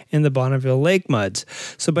potash in the Bonneville Lake muds.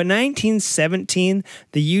 So by 1917,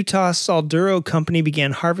 the Utah Salduro Company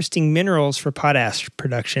began harvesting minerals for potash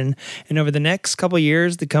production, and over the next couple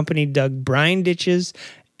years, the company dug brine ditches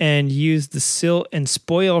and used the silt and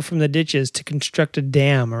spoil from the ditches to construct a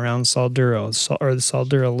dam around Salduro, or the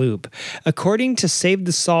Salduro Loop. According to Save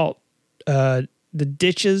the Salt, the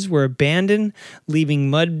ditches were abandoned, leaving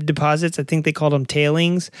mud deposits, I think they called them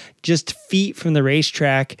tailings, just feet from the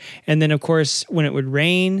racetrack. And then, of course, when it would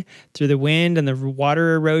rain through the wind and the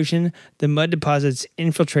water erosion, the mud deposits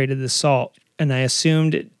infiltrated the salt. And I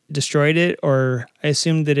assumed it destroyed it, or I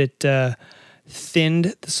assumed that it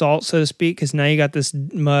thinned the salt, so to speak, because now you got this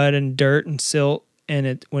mud and dirt and silt,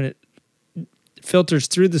 and when it filters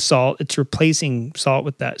through the salt, it's replacing salt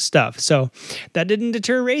with that stuff. So that didn't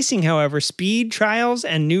deter racing, however. Speed trials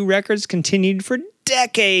and new records continued for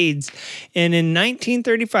decades. And in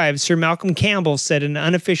 1935, Sir Malcolm Campbell set an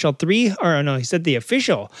unofficial the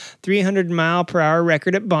official 300 mile per hour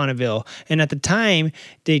record at Bonneville. And at the time,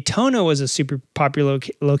 Daytona was a super popular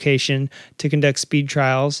location to conduct speed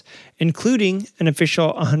trials, including an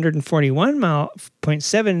official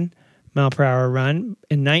 141.7 mile per hour run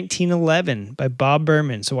in 1911 by Bob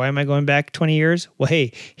Berman. So why am I going back 20 years? Well,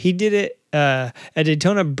 hey, he did it at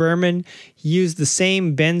Daytona. Berman used the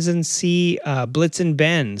same Benz & C Blitzen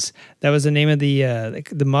Benz. That was the name of the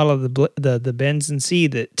model of the Benz & C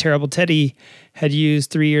that Terrible Teddy had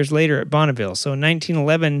used 3 years later at Bonneville. So in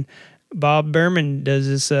 1911, Bob Berman does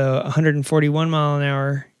this 141 mile an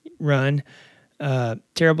hour run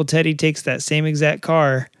Terrible Teddy takes that same exact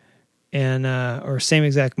car and or same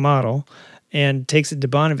exact model and takes it to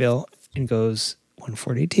Bonneville and goes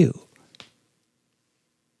 142.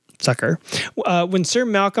 Sucker. When Sir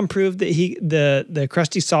Malcolm proved that the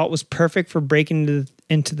crusty salt was perfect for breaking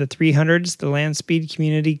into the 300s, the land speed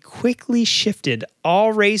community quickly shifted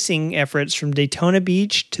all racing efforts from Daytona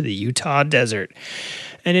Beach to the Utah desert.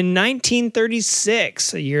 And in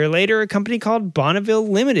 1936, a year later, a company called Bonneville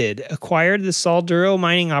Limited acquired the Salduro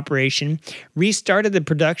mining operation, restarted the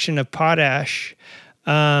production of potash.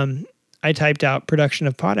 I typed out production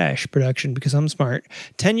of potash production because I'm smart.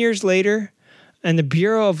 10 years later, and the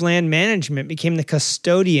Bureau of Land Management became the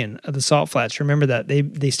custodian of the salt flats. Remember that.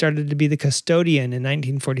 They started to be the custodian in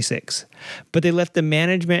 1946. But they left the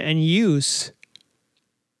management and use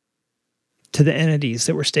to the entities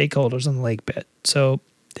that were stakeholders on the lake bed. So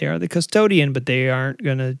they are the custodian, but they aren't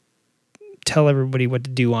going to tell everybody what to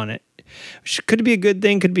do on it. Could be a good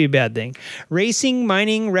thing, could be a bad thing. Racing,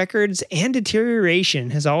 mining, records, and deterioration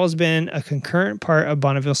has always been a concurrent part of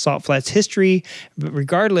Bonneville Salt Flats history, but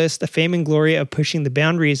regardless, the fame and glory of pushing the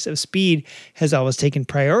boundaries of speed has always taken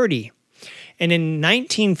priority. And in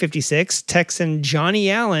 1956, Texan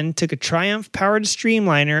Johnny Allen took a Triumph-powered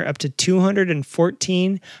streamliner up to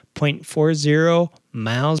 214.40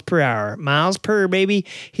 miles per hour. Miles per, baby.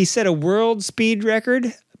 He set a world speed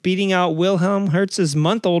record, beating out Wilhelm Hertz's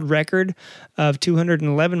month-old record of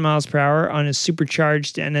 211 miles per hour on his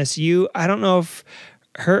supercharged NSU. I don't know if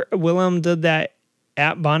Wilhelm did that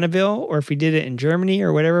at Bonneville or if he did it in Germany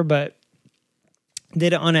or whatever, but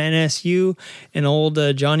did it on an NSU. And old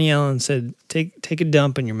Johnny Allen said, "Take a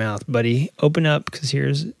dump in your mouth, buddy. Open up, because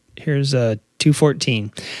here's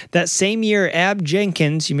 214. That same year, Ab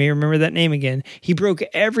Jenkins, you may remember that name again, he broke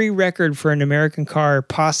every record for an American car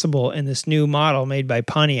possible in this new model made by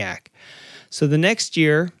Pontiac. So the next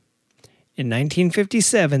year, in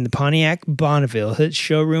 1957, the Pontiac Bonneville hit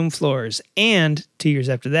showroom floors. And 2 years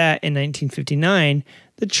after that, in 1959,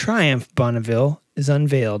 the Triumph Bonneville is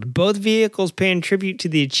unveiled. Both vehicles paying tribute to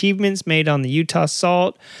the achievements made on the Utah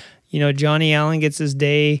Salt. You know, Johnny Allen gets his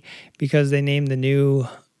day because they named the new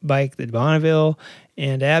bike the Bonneville,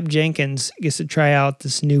 and Ab Jenkins gets to try out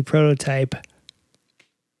this new prototype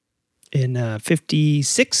in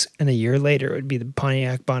 56, and a year later it would be the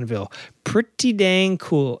Pontiac Bonneville. Pretty dang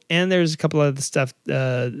cool. And there's a couple other stuff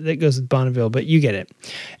that goes with Bonneville, but you get it.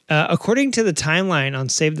 According to the timeline on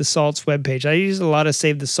Save the Salt's webpage, I use a lot of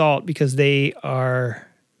Save the Salt because they are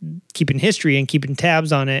keeping history and keeping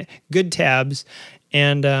tabs on it, good tabs,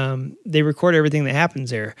 and they record everything that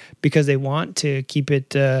happens there because they want to keep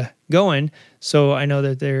it going. So I know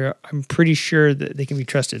that I'm pretty sure that they can be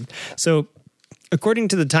trusted. So according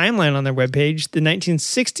to the timeline on their webpage, the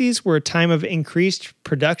 1960s were a time of increased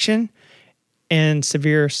production and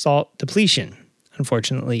severe salt depletion,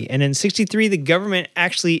 unfortunately. And in 63, the government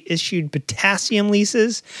actually issued potassium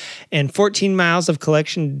leases, and 14 miles of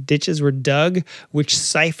collection ditches were dug, which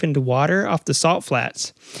siphoned water off the salt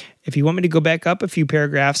flats. If you want me to go back up a few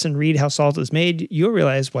paragraphs and read how salt is made, you'll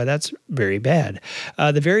realize why that's very bad.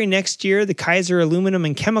 The very next year, the Kaiser Aluminum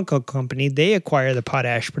and Chemical Company, they acquire the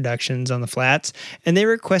potash productions on the flats, and they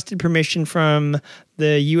requested permission from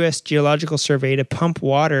the U.S. Geological Survey to pump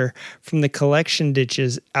water from the collection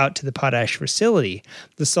ditches out to the potash facility.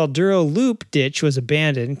 The Salduro Loop ditch was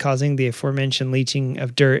abandoned, causing the aforementioned leaching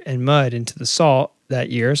of dirt and mud into the salt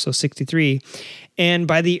that year, so 63. And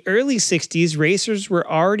by the early 60s, racers were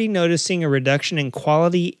already noticing a reduction in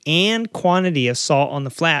quality and quantity of salt on the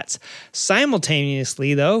flats.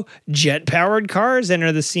 Simultaneously, though, jet-powered cars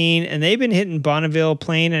enter the scene, and they've been hitting Bonneville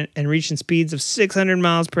Plain and reaching speeds of 600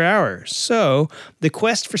 miles per hour. So the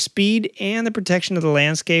quest for speed and the protection of the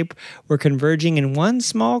landscape were converging in one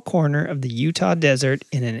small corner of the Utah desert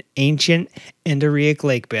in an ancient Endorheic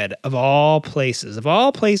lake bed, of all places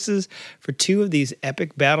for two of these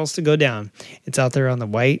epic battles to go down. It's out there on the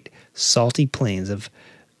white, salty plains of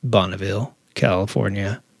Bonneville,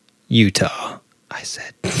 California, Utah. I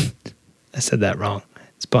said that wrong.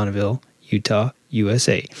 It's Bonneville, Utah,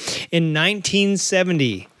 USA. In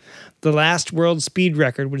 1970, the last world speed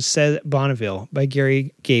record was set at Bonneville by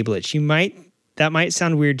Gary Gabelich. That might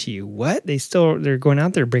sound weird to you. What? They're going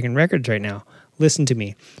out there breaking records right now. Listen to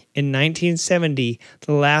me. In 1970,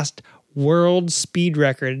 the last world speed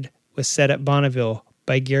record was set at Bonneville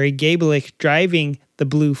by Gary Gabelich driving the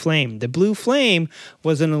Blue Flame. The Blue Flame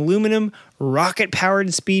was an aluminum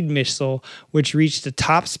rocket-powered speed missile which reached a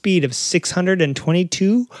top speed of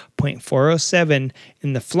 622.407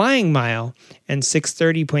 in the flying mile and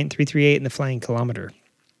 630.338 in the flying kilometer.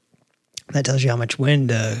 That tells you how much wind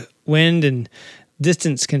and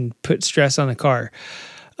distance can put stress on a car.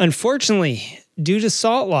 Unfortunately, due to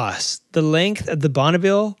salt loss, the length of the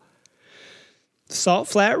Bonneville Salt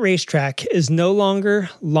Flat Racetrack is no longer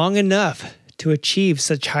long enough to achieve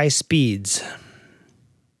such high speeds.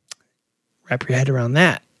 Wrap your head around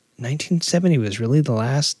that. 1970 was really the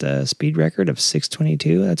last speed record of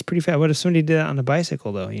 622. That's pretty fast. What if somebody did that on a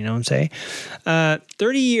bicycle, though? You know what I'm saying?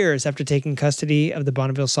 30 years after taking custody of the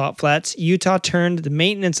Bonneville Salt Flats, Utah turned the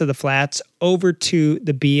maintenance of the flats over to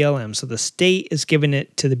the BLM. So the state is giving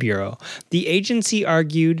it to the Bureau. The agency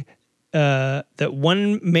argued that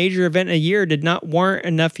one major event a year did not warrant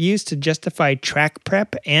enough use to justify track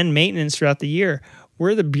prep and maintenance throughout the year.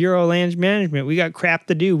 We're the Bureau of Land Management. We got crap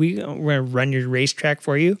to do. We're going to run your racetrack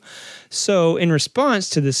for you. So in response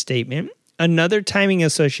to this statement, another timing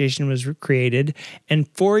association was created and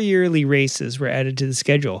 4 yearly races were added to the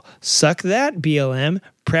schedule. Suck that, BLM.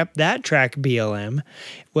 Prep that track, BLM.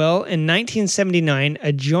 Well, in 1979,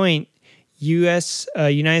 a joint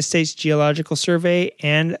United States Geological Survey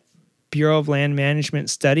and Bureau of Land Management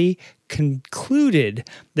study concluded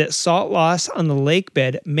that salt loss on the lake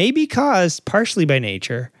bed may be caused partially by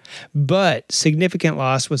nature, but significant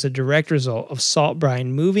loss was a direct result of salt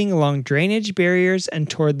brine moving along drainage barriers and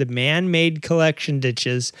toward the man-made collection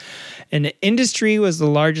ditches. And the industry was the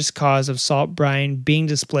largest cause of salt brine being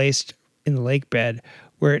displaced in the lake bed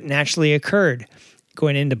where it naturally occurred,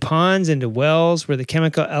 going into ponds, into wells where the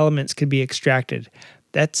chemical elements could be extracted.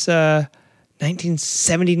 That's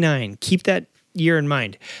 1979. Keep that year in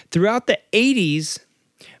mind. Throughout the 80s,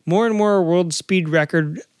 more and more world speed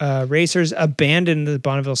record racers abandoned the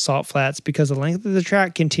Bonneville Salt Flats because the length of the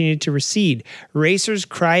track continued to recede. Racers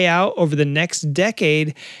cry out over the next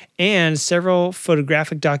decade, and several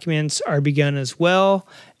photographic documents are begun as well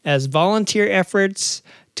as volunteer efforts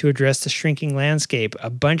to address the shrinking landscape. A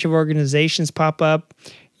bunch of organizations pop up.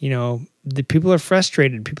 You know, the people are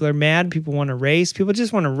frustrated. People are mad. People want to race. People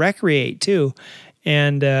just want to recreate too.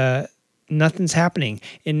 And nothing's happening.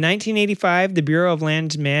 In 1985, the Bureau of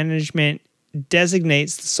Land Management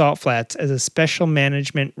designates the Salt Flats as a special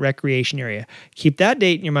management recreation area. Keep that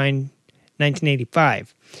date in your mind,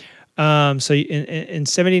 1985. So in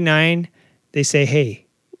 79, they say, hey,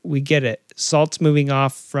 we get it. Salt's moving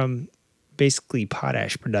off from basically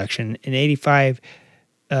potash production. In 85,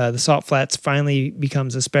 the Salt Flats finally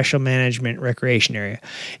becomes a special management recreation area.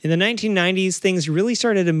 In the 1990s, things really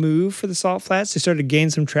started to move for the Salt Flats. They started to gain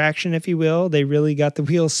some traction, if you will. They really got the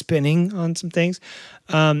wheels spinning on some things.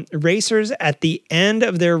 Racers at the end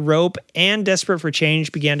of their rope and desperate for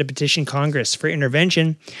change began to petition Congress for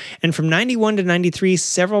intervention. And from 91 to 93,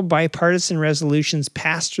 several bipartisan resolutions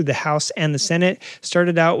passed through the House and the Senate.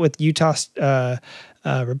 Started out with Utah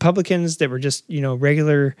Republicans that were just,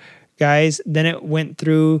 regular guys. Then it went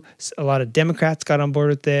through, a lot of Democrats got on board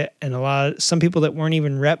with it, and some people that weren't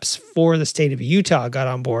even reps for the state of Utah got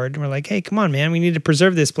on board and were like, hey, come on, man, we need to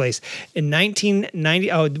preserve this place. In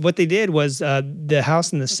 1990, what they did was the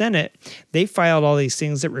House and the Senate, they filed all these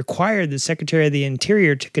things that required the Secretary of the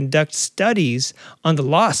Interior to conduct studies on the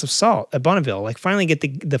loss of salt at Bonneville, like finally get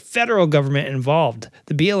the federal government involved.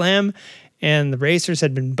 The BLM and the racers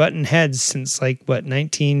had been butting heads since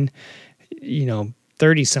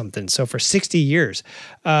 30-something, so for 60 years.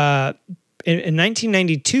 In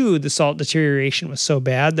 1992, the salt deterioration was so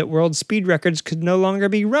bad that world speed records could no longer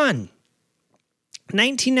be run.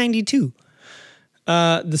 1992.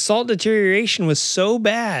 The salt deterioration was so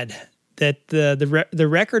bad that the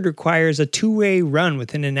record requires a two-way run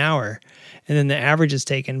within an hour, and then the average is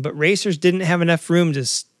taken. But racers didn't have enough room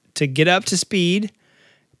to get up to speed,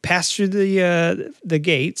 pass through the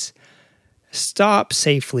gates, stop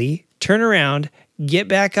safely, turn around, get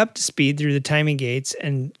back up to speed through the timing gates,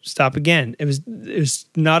 and stop again. It was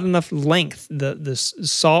not enough length. The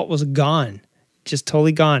salt was gone, just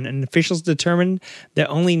totally gone. And officials determined that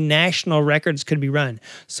only national records could be run.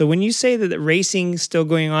 So when you say that the racing's still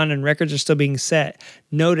going on and records are still being set,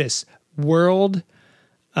 notice world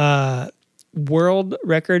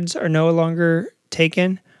records are no longer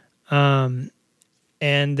taken.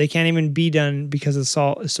 And they can't even be done because the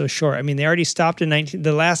salt is so short. I mean, they already stopped in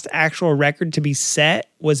the last actual record to be set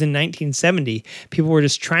was in 1970. People were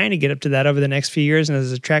just trying to get up to that over the next few years, and as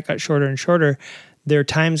the track got shorter and shorter, their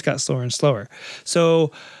times got slower and slower.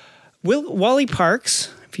 So Wally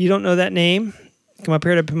Parks, if you don't know that name, come up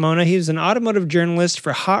here to Pomona. He was an automotive journalist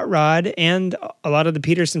for Hot Rod and a lot of the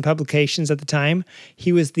Peterson publications at the time.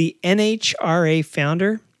 He was the NHRA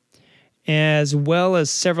founder, as well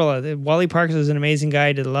as several other. Wally Parks was an amazing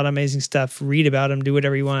guy, did a lot of amazing stuff. Read about him, do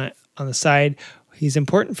whatever you want on the side. He's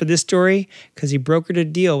important for this story because he brokered a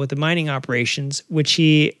deal with the mining operations, which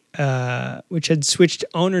he which had switched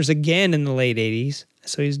owners again in the late 80s.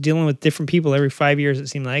 So he's dealing with different people every 5 years, it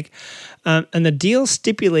seemed like. And the deal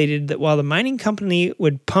stipulated that while the mining company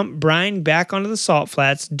would pump brine back onto the salt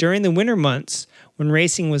flats during the winter months when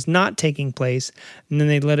racing was not taking place, and then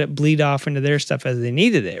they'd let it bleed off into their stuff as they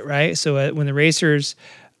needed it, right? So when the racers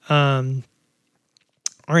aren't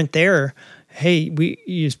there, hey,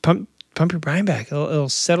 you just pump your brine back. It'll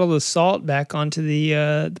settle the salt back onto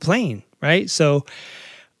the plain, right? So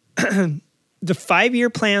the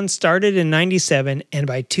 5-year plan started in 97, and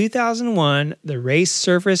by 2001, the race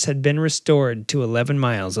surface had been restored to 11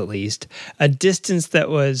 miles at least, a distance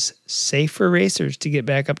that was safe for racers to get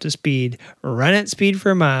back up to speed, run at speed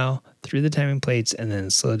for a mile through the timing plates, and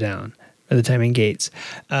then slow down at the timing gates.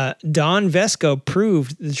 Don Vesco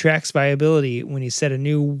proved the track's viability when he set a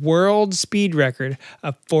new world speed record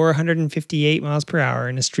of 458 miles per hour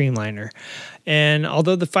in a streamliner. And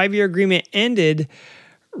although the 5-year agreement ended,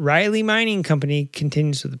 Riley Mining Company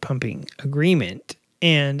continues with the pumping agreement,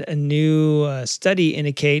 and a new study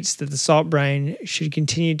indicates that the salt brine should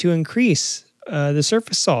continue to increase the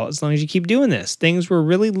surface salt as long as you keep doing this. Things were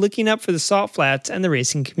really looking up for the salt flats and the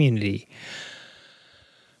racing community.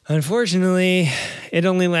 Unfortunately, it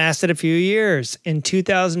only lasted a few years. In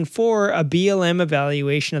 2004, a BLM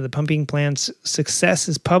evaluation of the pumping plant's success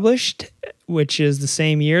is published, which is the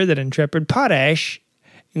same year that Intrepid Potash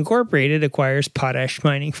Incorporated acquires potash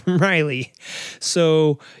mining from Riley.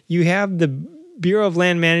 So you have the Bureau of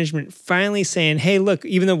Land Management finally saying, hey, look,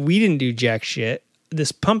 even though we didn't do jack shit,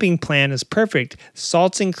 this pumping plan is perfect.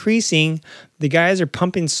 Salt's increasing. The guys are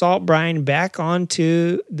pumping salt brine back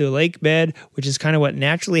onto the lake bed, which is kind of what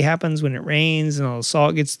naturally happens when it rains and all the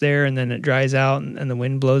salt gets there and then it dries out and the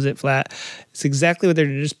wind blows it flat. It's exactly what they're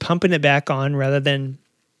doing, just pumping it back on rather than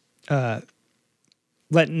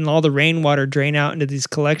letting all the rainwater drain out into these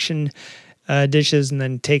collection dishes and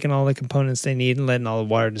then taking all the components they need and letting all the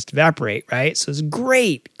water just evaporate, right? So it's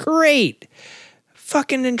great.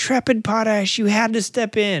 Fucking Intrepid Potash, you had to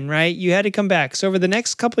step in, right? You had to come back. So over the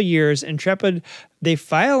next couple of years, Intrepid, they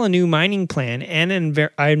file a new mining plan and an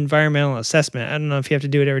environmental assessment. I don't know if you have to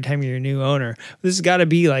do it every time you're a new owner. This has got to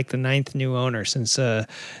be like the 9th new owner since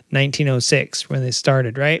 1906 when they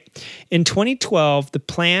started, right? In 2012, the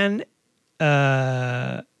plan...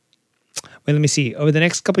 let me see. Over the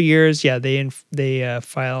next couple of years, they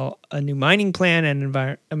file a new mining plan and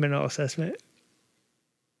environmental assessment.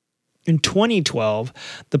 In 2012,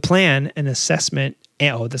 the plan and assessment,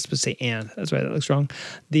 that's supposed to say and. That's right, that looks wrong.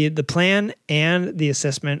 The plan and the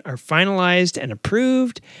assessment are finalized and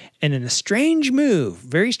approved, and in a strange move,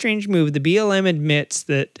 very strange move, the BLM admits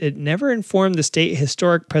that it never informed the State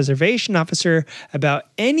Historic Preservation Officer about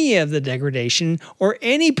any of the degradation or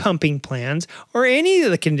any pumping plans or any of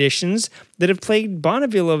the conditions that have plagued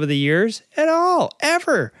Bonneville over the years at all,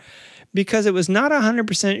 ever. Because it was not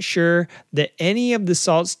 100% sure that any of the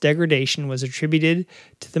salt's degradation was attributed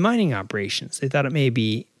to the mining operations. They thought it may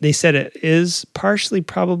be. They said it is partially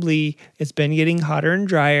probably it's been getting hotter and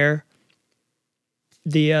drier.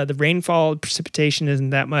 The rainfall precipitation isn't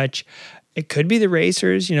that much. It could be the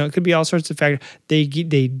racers, it could be all sorts of factors. They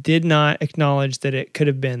did not acknowledge that it could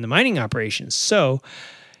have been the mining operations. So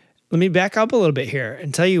let me back up a little bit here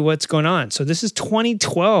and tell you what's going on. So this is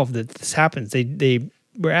 2012 that this happens. They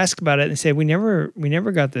were asked about it and they said, we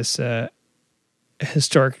never got this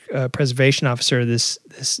historic preservation officer this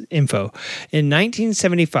info. In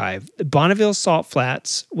 1975, Bonneville Salt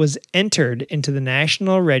Flats was entered into the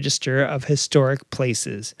National Register of Historic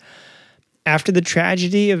Places. After the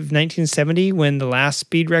tragedy of 1970, when the last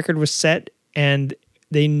speed record was set and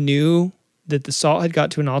they knew that the salt had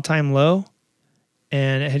got to an all-time low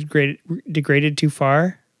and it had degraded too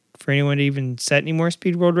far for anyone to even set any more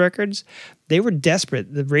speed world records, they were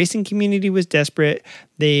desperate. The racing community was desperate.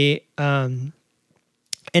 They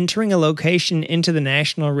entering a location into the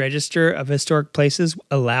National Register of Historic Places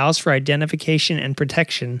allows for identification and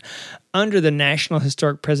protection under the National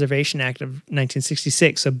Historic Preservation Act of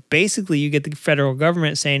 1966. So basically, you get the federal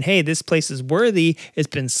government saying, hey, this place is worthy, it's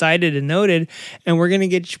been cited and noted, and we're going to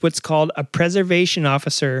get what's called a preservation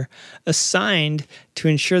officer assigned to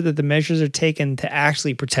ensure that the measures are taken to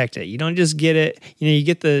actually protect it. You don't just get it, you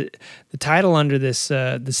get the title under this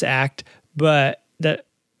act, but that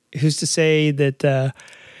who's to say that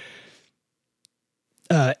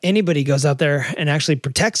anybody goes out there and actually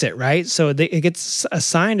protects it, right? So it gets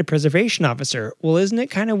assigned a preservation officer. Well, isn't it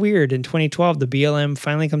kind of weird? In 2012, the BLM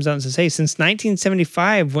finally comes out and says, hey, since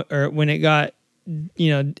 1975, or when it got,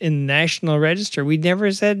 in the National Register, we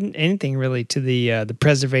never said anything really to the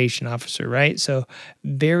preservation officer, right? So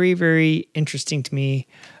very, very interesting to me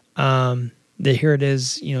that here it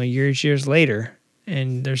is, years later,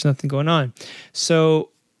 and there's nothing going on. So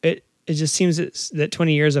it just seems that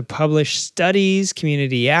 20 years of published studies,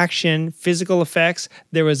 community action, physical effects.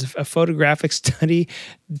 There was a photographic study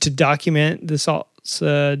to document the salt's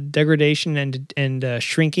degradation and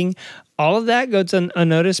shrinking. All of that goes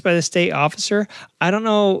unnoticed by the state officer. I don't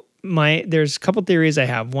know. There's a couple theories I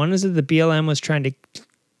have. One is that the BLM was trying to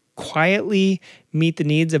quietly meet the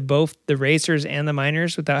needs of both the racers and the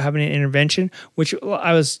miners without having an intervention, which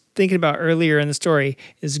I was thinking about earlier in the story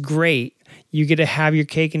is great. You get to have your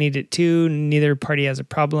cake and eat it too. Neither party has a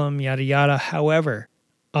problem, yada, yada. However,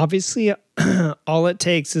 obviously, all it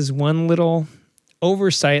takes is one little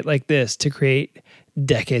oversight like this to create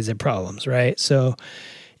decades of problems, right? So,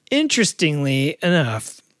 interestingly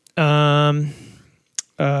enough,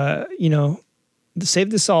 the Save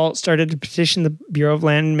the Salt started to petition the Bureau of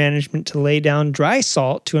Land Management to lay down dry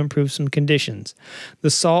salt to improve some conditions. The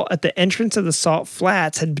salt at the entrance of the salt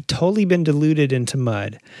flats had totally been diluted into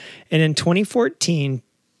mud. And in 2014,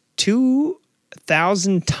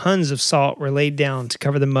 2,000 tons of salt were laid down to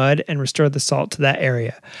cover the mud and restore the salt to that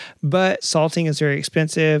area. But salting is very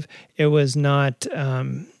expensive. It was not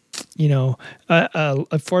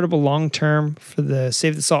affordable long-term for the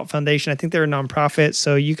Save the Salt Foundation. I think they're a nonprofit,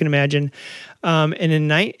 so you can imagine. And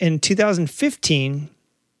in 2015,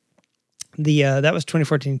 that was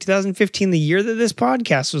 2014. 2015, the year that this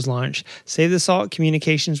podcast was launched, Save the Salt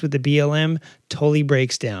communications with the BLM totally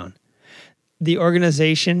breaks down. The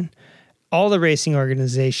organization, all the racing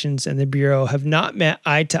organizations and the Bureau have not met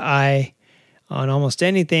eye to eye on almost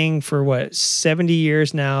anything for 70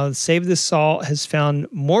 years now. Save the Salt has found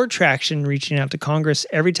more traction reaching out to Congress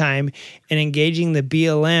every time and engaging the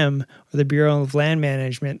BLM or the Bureau of Land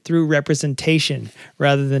Management through representation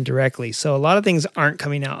rather than directly. So a lot of things aren't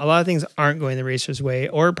coming out. A lot of things aren't going the racers' way,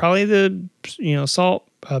 or probably the salt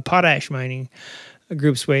potash mining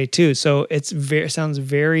group's way too. So sounds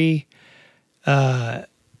very for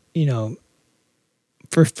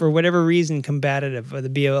whatever reason combative of the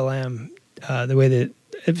BLM. The way that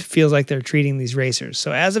it feels like they're treating these racers.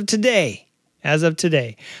 So as of today,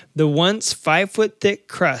 the once 5-foot thick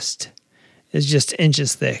crust is just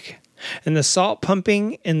inches thick. And the salt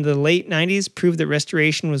pumping in the late 90s proved that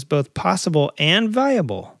restoration was both possible and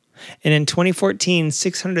viable. And in 2014,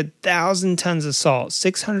 600,000 tons of salt,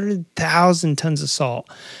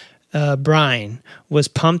 brine was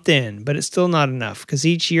pumped in, but it's still not enough because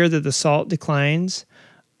each year that the salt declines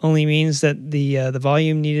only means that the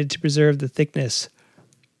volume needed to preserve the thickness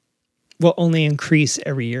will only increase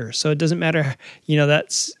every year. So it doesn't matter,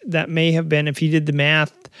 that may have been, if you did the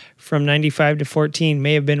math from 95 to 14,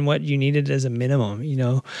 may have been what you needed as a minimum,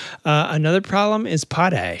 Another problem is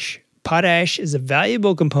potash. Potash is a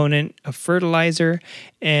valuable component of fertilizer,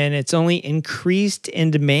 and it's only increased in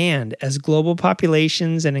demand as global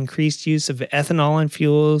populations and increased use of ethanol and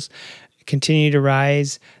fuels continue to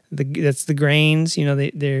rise. That's the grains.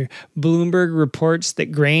 Bloomberg reports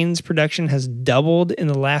that grains production has doubled in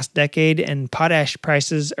the last decade, and potash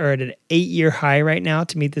prices are at an 8-year high right now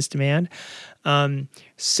to meet this demand.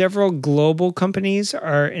 Several global companies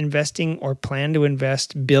are investing or plan to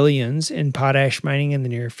invest billions in potash mining in the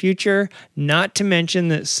near future, not to mention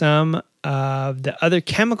that some of the other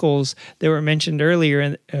chemicals that were mentioned earlier,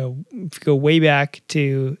 and if you go way back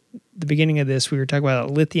to the beginning of this, we were talking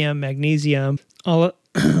about lithium, magnesium, all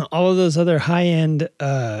of those other high-end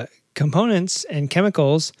components and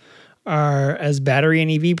chemicals are, as battery and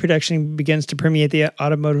EV production begins to permeate the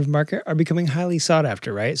automotive market, are becoming highly sought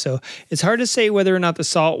after, right? So it's hard to say whether or not the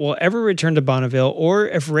salt will ever return to Bonneville or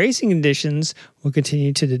if racing conditions will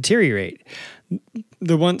continue to deteriorate.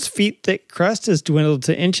 The once feet-thick crust has dwindled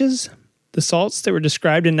to inches. The salts that were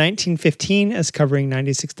described in 1915 as covering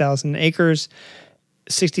 96,000 acres,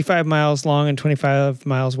 65 miles long and 25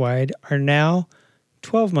 miles wide, are now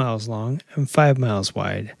 12 miles long and 5 miles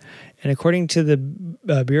wide. And according to the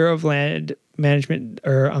Bureau of Land Management,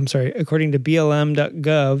 according to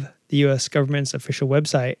BLM.gov, the U.S. government's official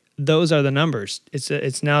website, those are the numbers.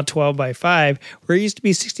 It's now 12 by 5, where it used to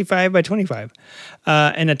be 65 by 25.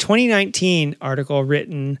 And a 2019 article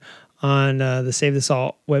written on the Save the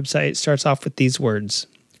Salt website starts off with these words,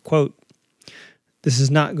 quote, "This is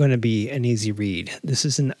not going to be an easy read. This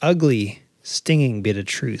is an ugly, stinging bit of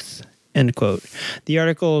truth." End quote. The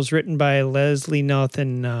article is written by Leslie Noth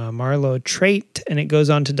and Marlo Trait, and it goes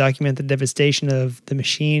on to document the devastation of the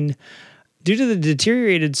machine due to the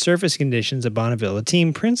deteriorated surface conditions of Bonneville. The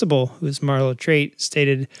team principal, who is Marlo Trait,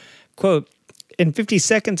 stated, quote, "In 50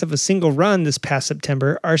 seconds of a single run this past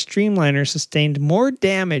September, our streamliner sustained more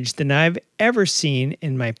damage than I've ever seen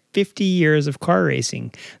in my 50 years of car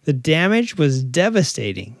racing. The damage was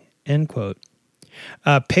devastating." End quote.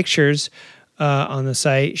 Pictures on the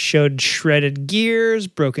site showed shredded gears,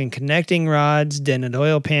 broken connecting rods, dented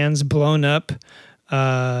oil pans, blown up,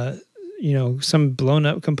 some blown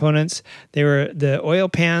up components. The oil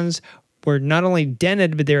pans were not only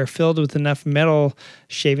dented, but they were filled with enough metal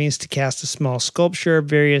shavings to cast a small sculpture,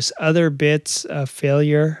 various other bits of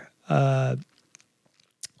failure,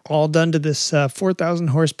 all done to this 4,000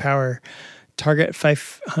 horsepower Target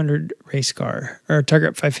 500 race car, or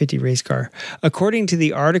Target 550 race car. According to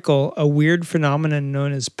the article, a weird phenomenon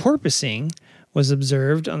known as porpoising was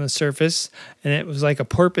observed on the surface, and it was like a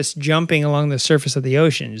porpoise jumping along the surface of the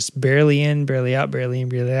ocean, just barely in, barely out, barely in,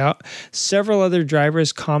 barely out. Several other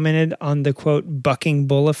drivers commented on the, quote, bucking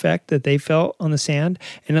bull effect that they felt on the sand,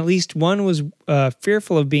 and at least one was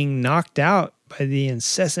fearful of being knocked out by the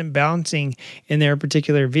incessant bouncing in their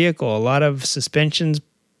particular vehicle. A lot of suspensions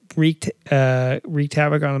wreaked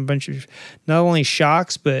havoc on a bunch of not only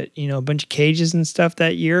shocks, but a bunch of cages and stuff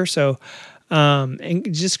that year. So,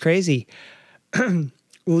 and just crazy.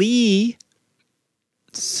 Lee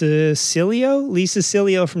Cecilio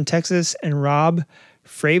from Texas and Rob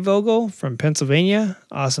Freivogel from Pennsylvania,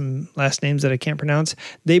 awesome last names that I can't pronounce.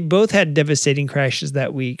 They both had devastating crashes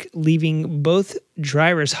that week, leaving both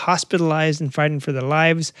drivers hospitalized and fighting for their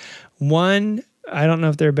lives. One, I don't know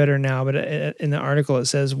if they're better now, but in the article it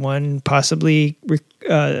says one possibly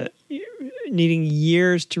needing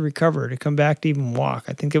years to recover, to come back to even walk.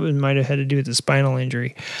 I think it might have had to do with the spinal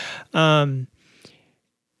injury.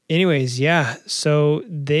 Anyways, yeah. So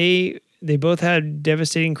they both had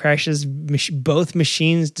devastating crashes. Both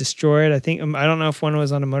machines destroyed. I don't know if one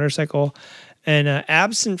was on a motorcycle. And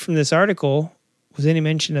absent from this article was any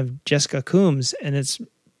mention of Jessica Coombs, and it's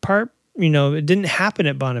part. It didn't happen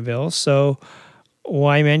at Bonneville, so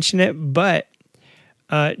why mention it? But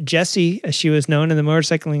Jessie, as she was known in the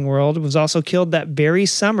motorcycling world, was also killed that very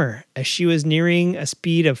summer as she was nearing a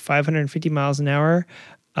speed of 550 miles an hour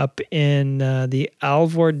up in the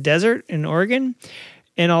Alvord Desert in Oregon.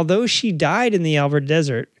 And although she died in the Alvord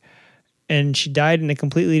Desert, and she died in a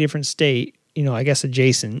completely different state, I guess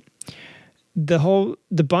adjacent, the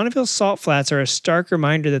Bonneville Salt Flats are a stark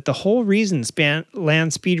reminder that the whole reason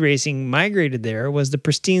land speed racing migrated there was the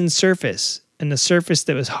pristine surface, and the surface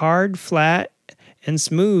that was hard, flat, and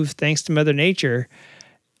smooth thanks to Mother Nature,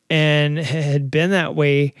 and had been that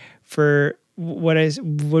way for what did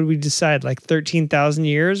we decide, like 13,000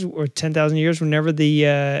 years or 10,000 years, whenever the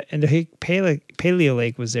Endorheic Paleo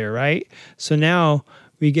Lake was there, right? So now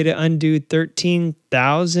we get to undo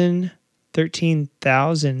 13,000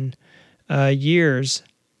 years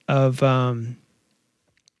of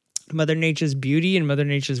Mother Nature's beauty and Mother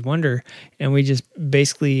Nature's wonder, and we just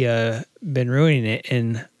basically been ruining it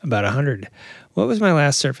in about 100. What was my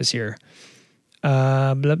last surface here?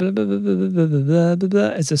 Blah, blah, blah, blah, blah, blah, blah, blah, blah.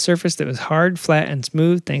 It's a surface that was hard, flat, and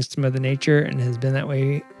smooth thanks to Mother Nature, and has been that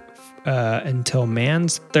way until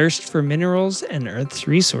man's thirst for minerals and Earth's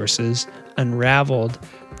resources unraveled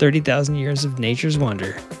 30,000 years of nature's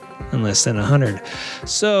wonder in less than 100.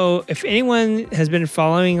 So if anyone has been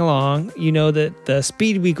following along, you know that the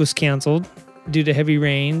Speed Week was canceled due to heavy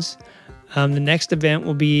rains. The next event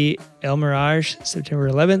will be El Mirage, September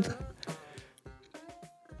 11th.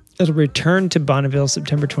 It'll return to Bonneville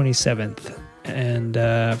September 27th. And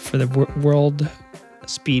for the World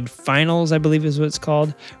Speed Finals, I believe is what it's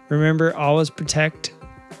called. Remember, always protect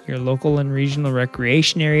your local and regional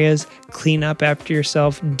recreation areas. Clean up after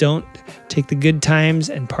yourself. Don't take the good times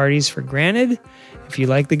and parties for granted. If you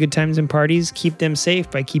like the good times and parties, keep them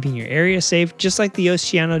safe by keeping your area safe, just like the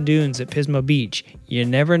Oceano Dunes at Pismo Beach. You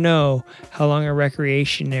never know how long a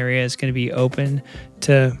recreation area is going to be open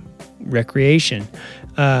to recreation.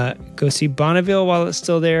 Go see Bonneville while it's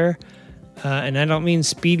still there. And I don't mean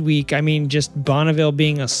Speed Week. I mean just Bonneville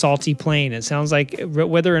being a salty plain. It sounds like,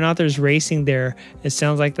 whether or not there's racing there, it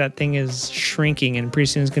sounds like that thing is shrinking, and pretty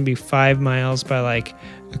soon it's going to be 5 miles by like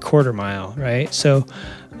a quarter mile, right? So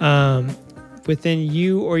within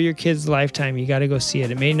you or your kid's lifetime, you got to go see it.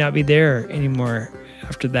 It may not be there anymore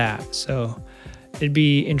after that. So it'd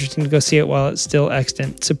be interesting to go see it while it's still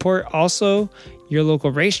extant. Support also your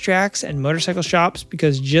local racetracks and motorcycle shops,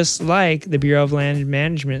 because just like the Bureau of Land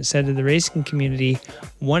Management said to the racing community,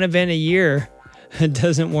 one event a year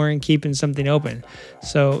doesn't warrant keeping something open.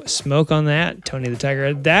 So smoke on that, Tony the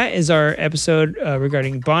Tiger. That is our episode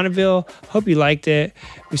regarding Bonneville. Hope you liked it.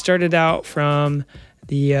 We started out from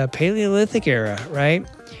the Paleolithic era, right?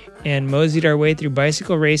 And moseyed our way through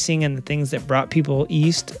bicycle racing and the things that brought people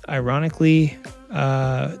east, ironically,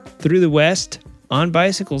 through the West on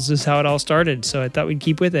bicycles is how it all started. So I thought we'd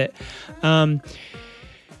keep with it.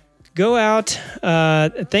 Go go out.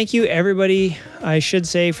 Thank you, everybody, I should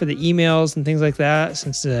say, for the emails and things like that,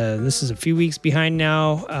 since this is a few weeks behind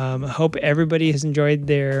now. I hope everybody has enjoyed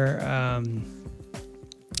their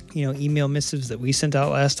email missives that we sent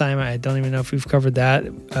out last time. I don't even know if we've covered that,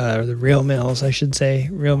 or the real mails, I should say,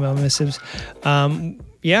 real mail missives.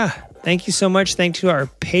 Thank you so much. Thanks to our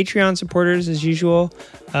Patreon supporters as usual.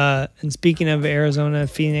 And speaking of Arizona,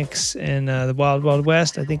 Phoenix, and the Wild Wild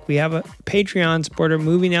West, I think we have a Patreon supporter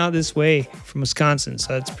moving out this way from Wisconsin.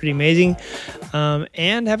 So that's pretty amazing.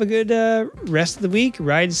 And have a good rest of the week.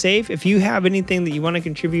 Ride safe. If you have anything that you want to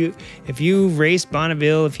contribute, if you've raced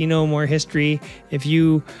Bonneville, if you know more history, if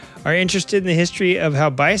you are interested in the history of how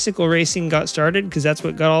bicycle racing got started, because that's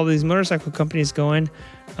what got all these motorcycle companies going.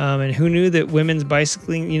 And who knew that women's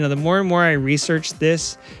bicycling, the more and more I researched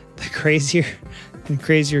this, the crazier and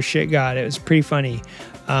crazier shit got. It was pretty funny.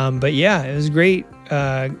 But yeah, it was great.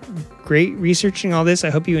 Great researching all this. I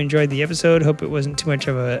hope you enjoyed the episode. Hope it wasn't too much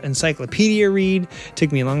of an encyclopedia read. It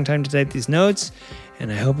took me a long time to type these notes,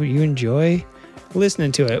 and I hope you enjoy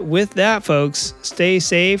listening to it. With that, folks, stay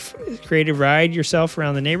safe. Creative ride yourself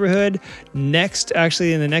around the neighborhood. In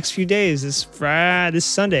the next few days, this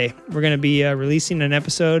Sunday, we're going to be releasing an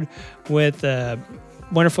episode with a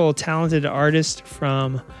wonderful, talented artist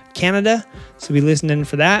from Canada. So be listening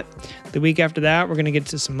for that. The week after that, we're going to get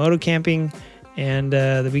to some moto camping. And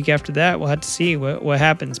the week after that, we'll have to see what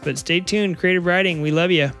happens. But stay tuned. Creative riding. We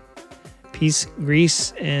love you. Peace,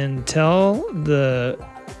 grease, and tell the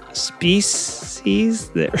species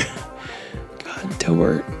there. God,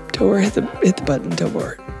 Tobor, hit the button,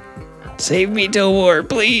 Tobor. Save me, Tobor,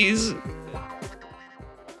 please.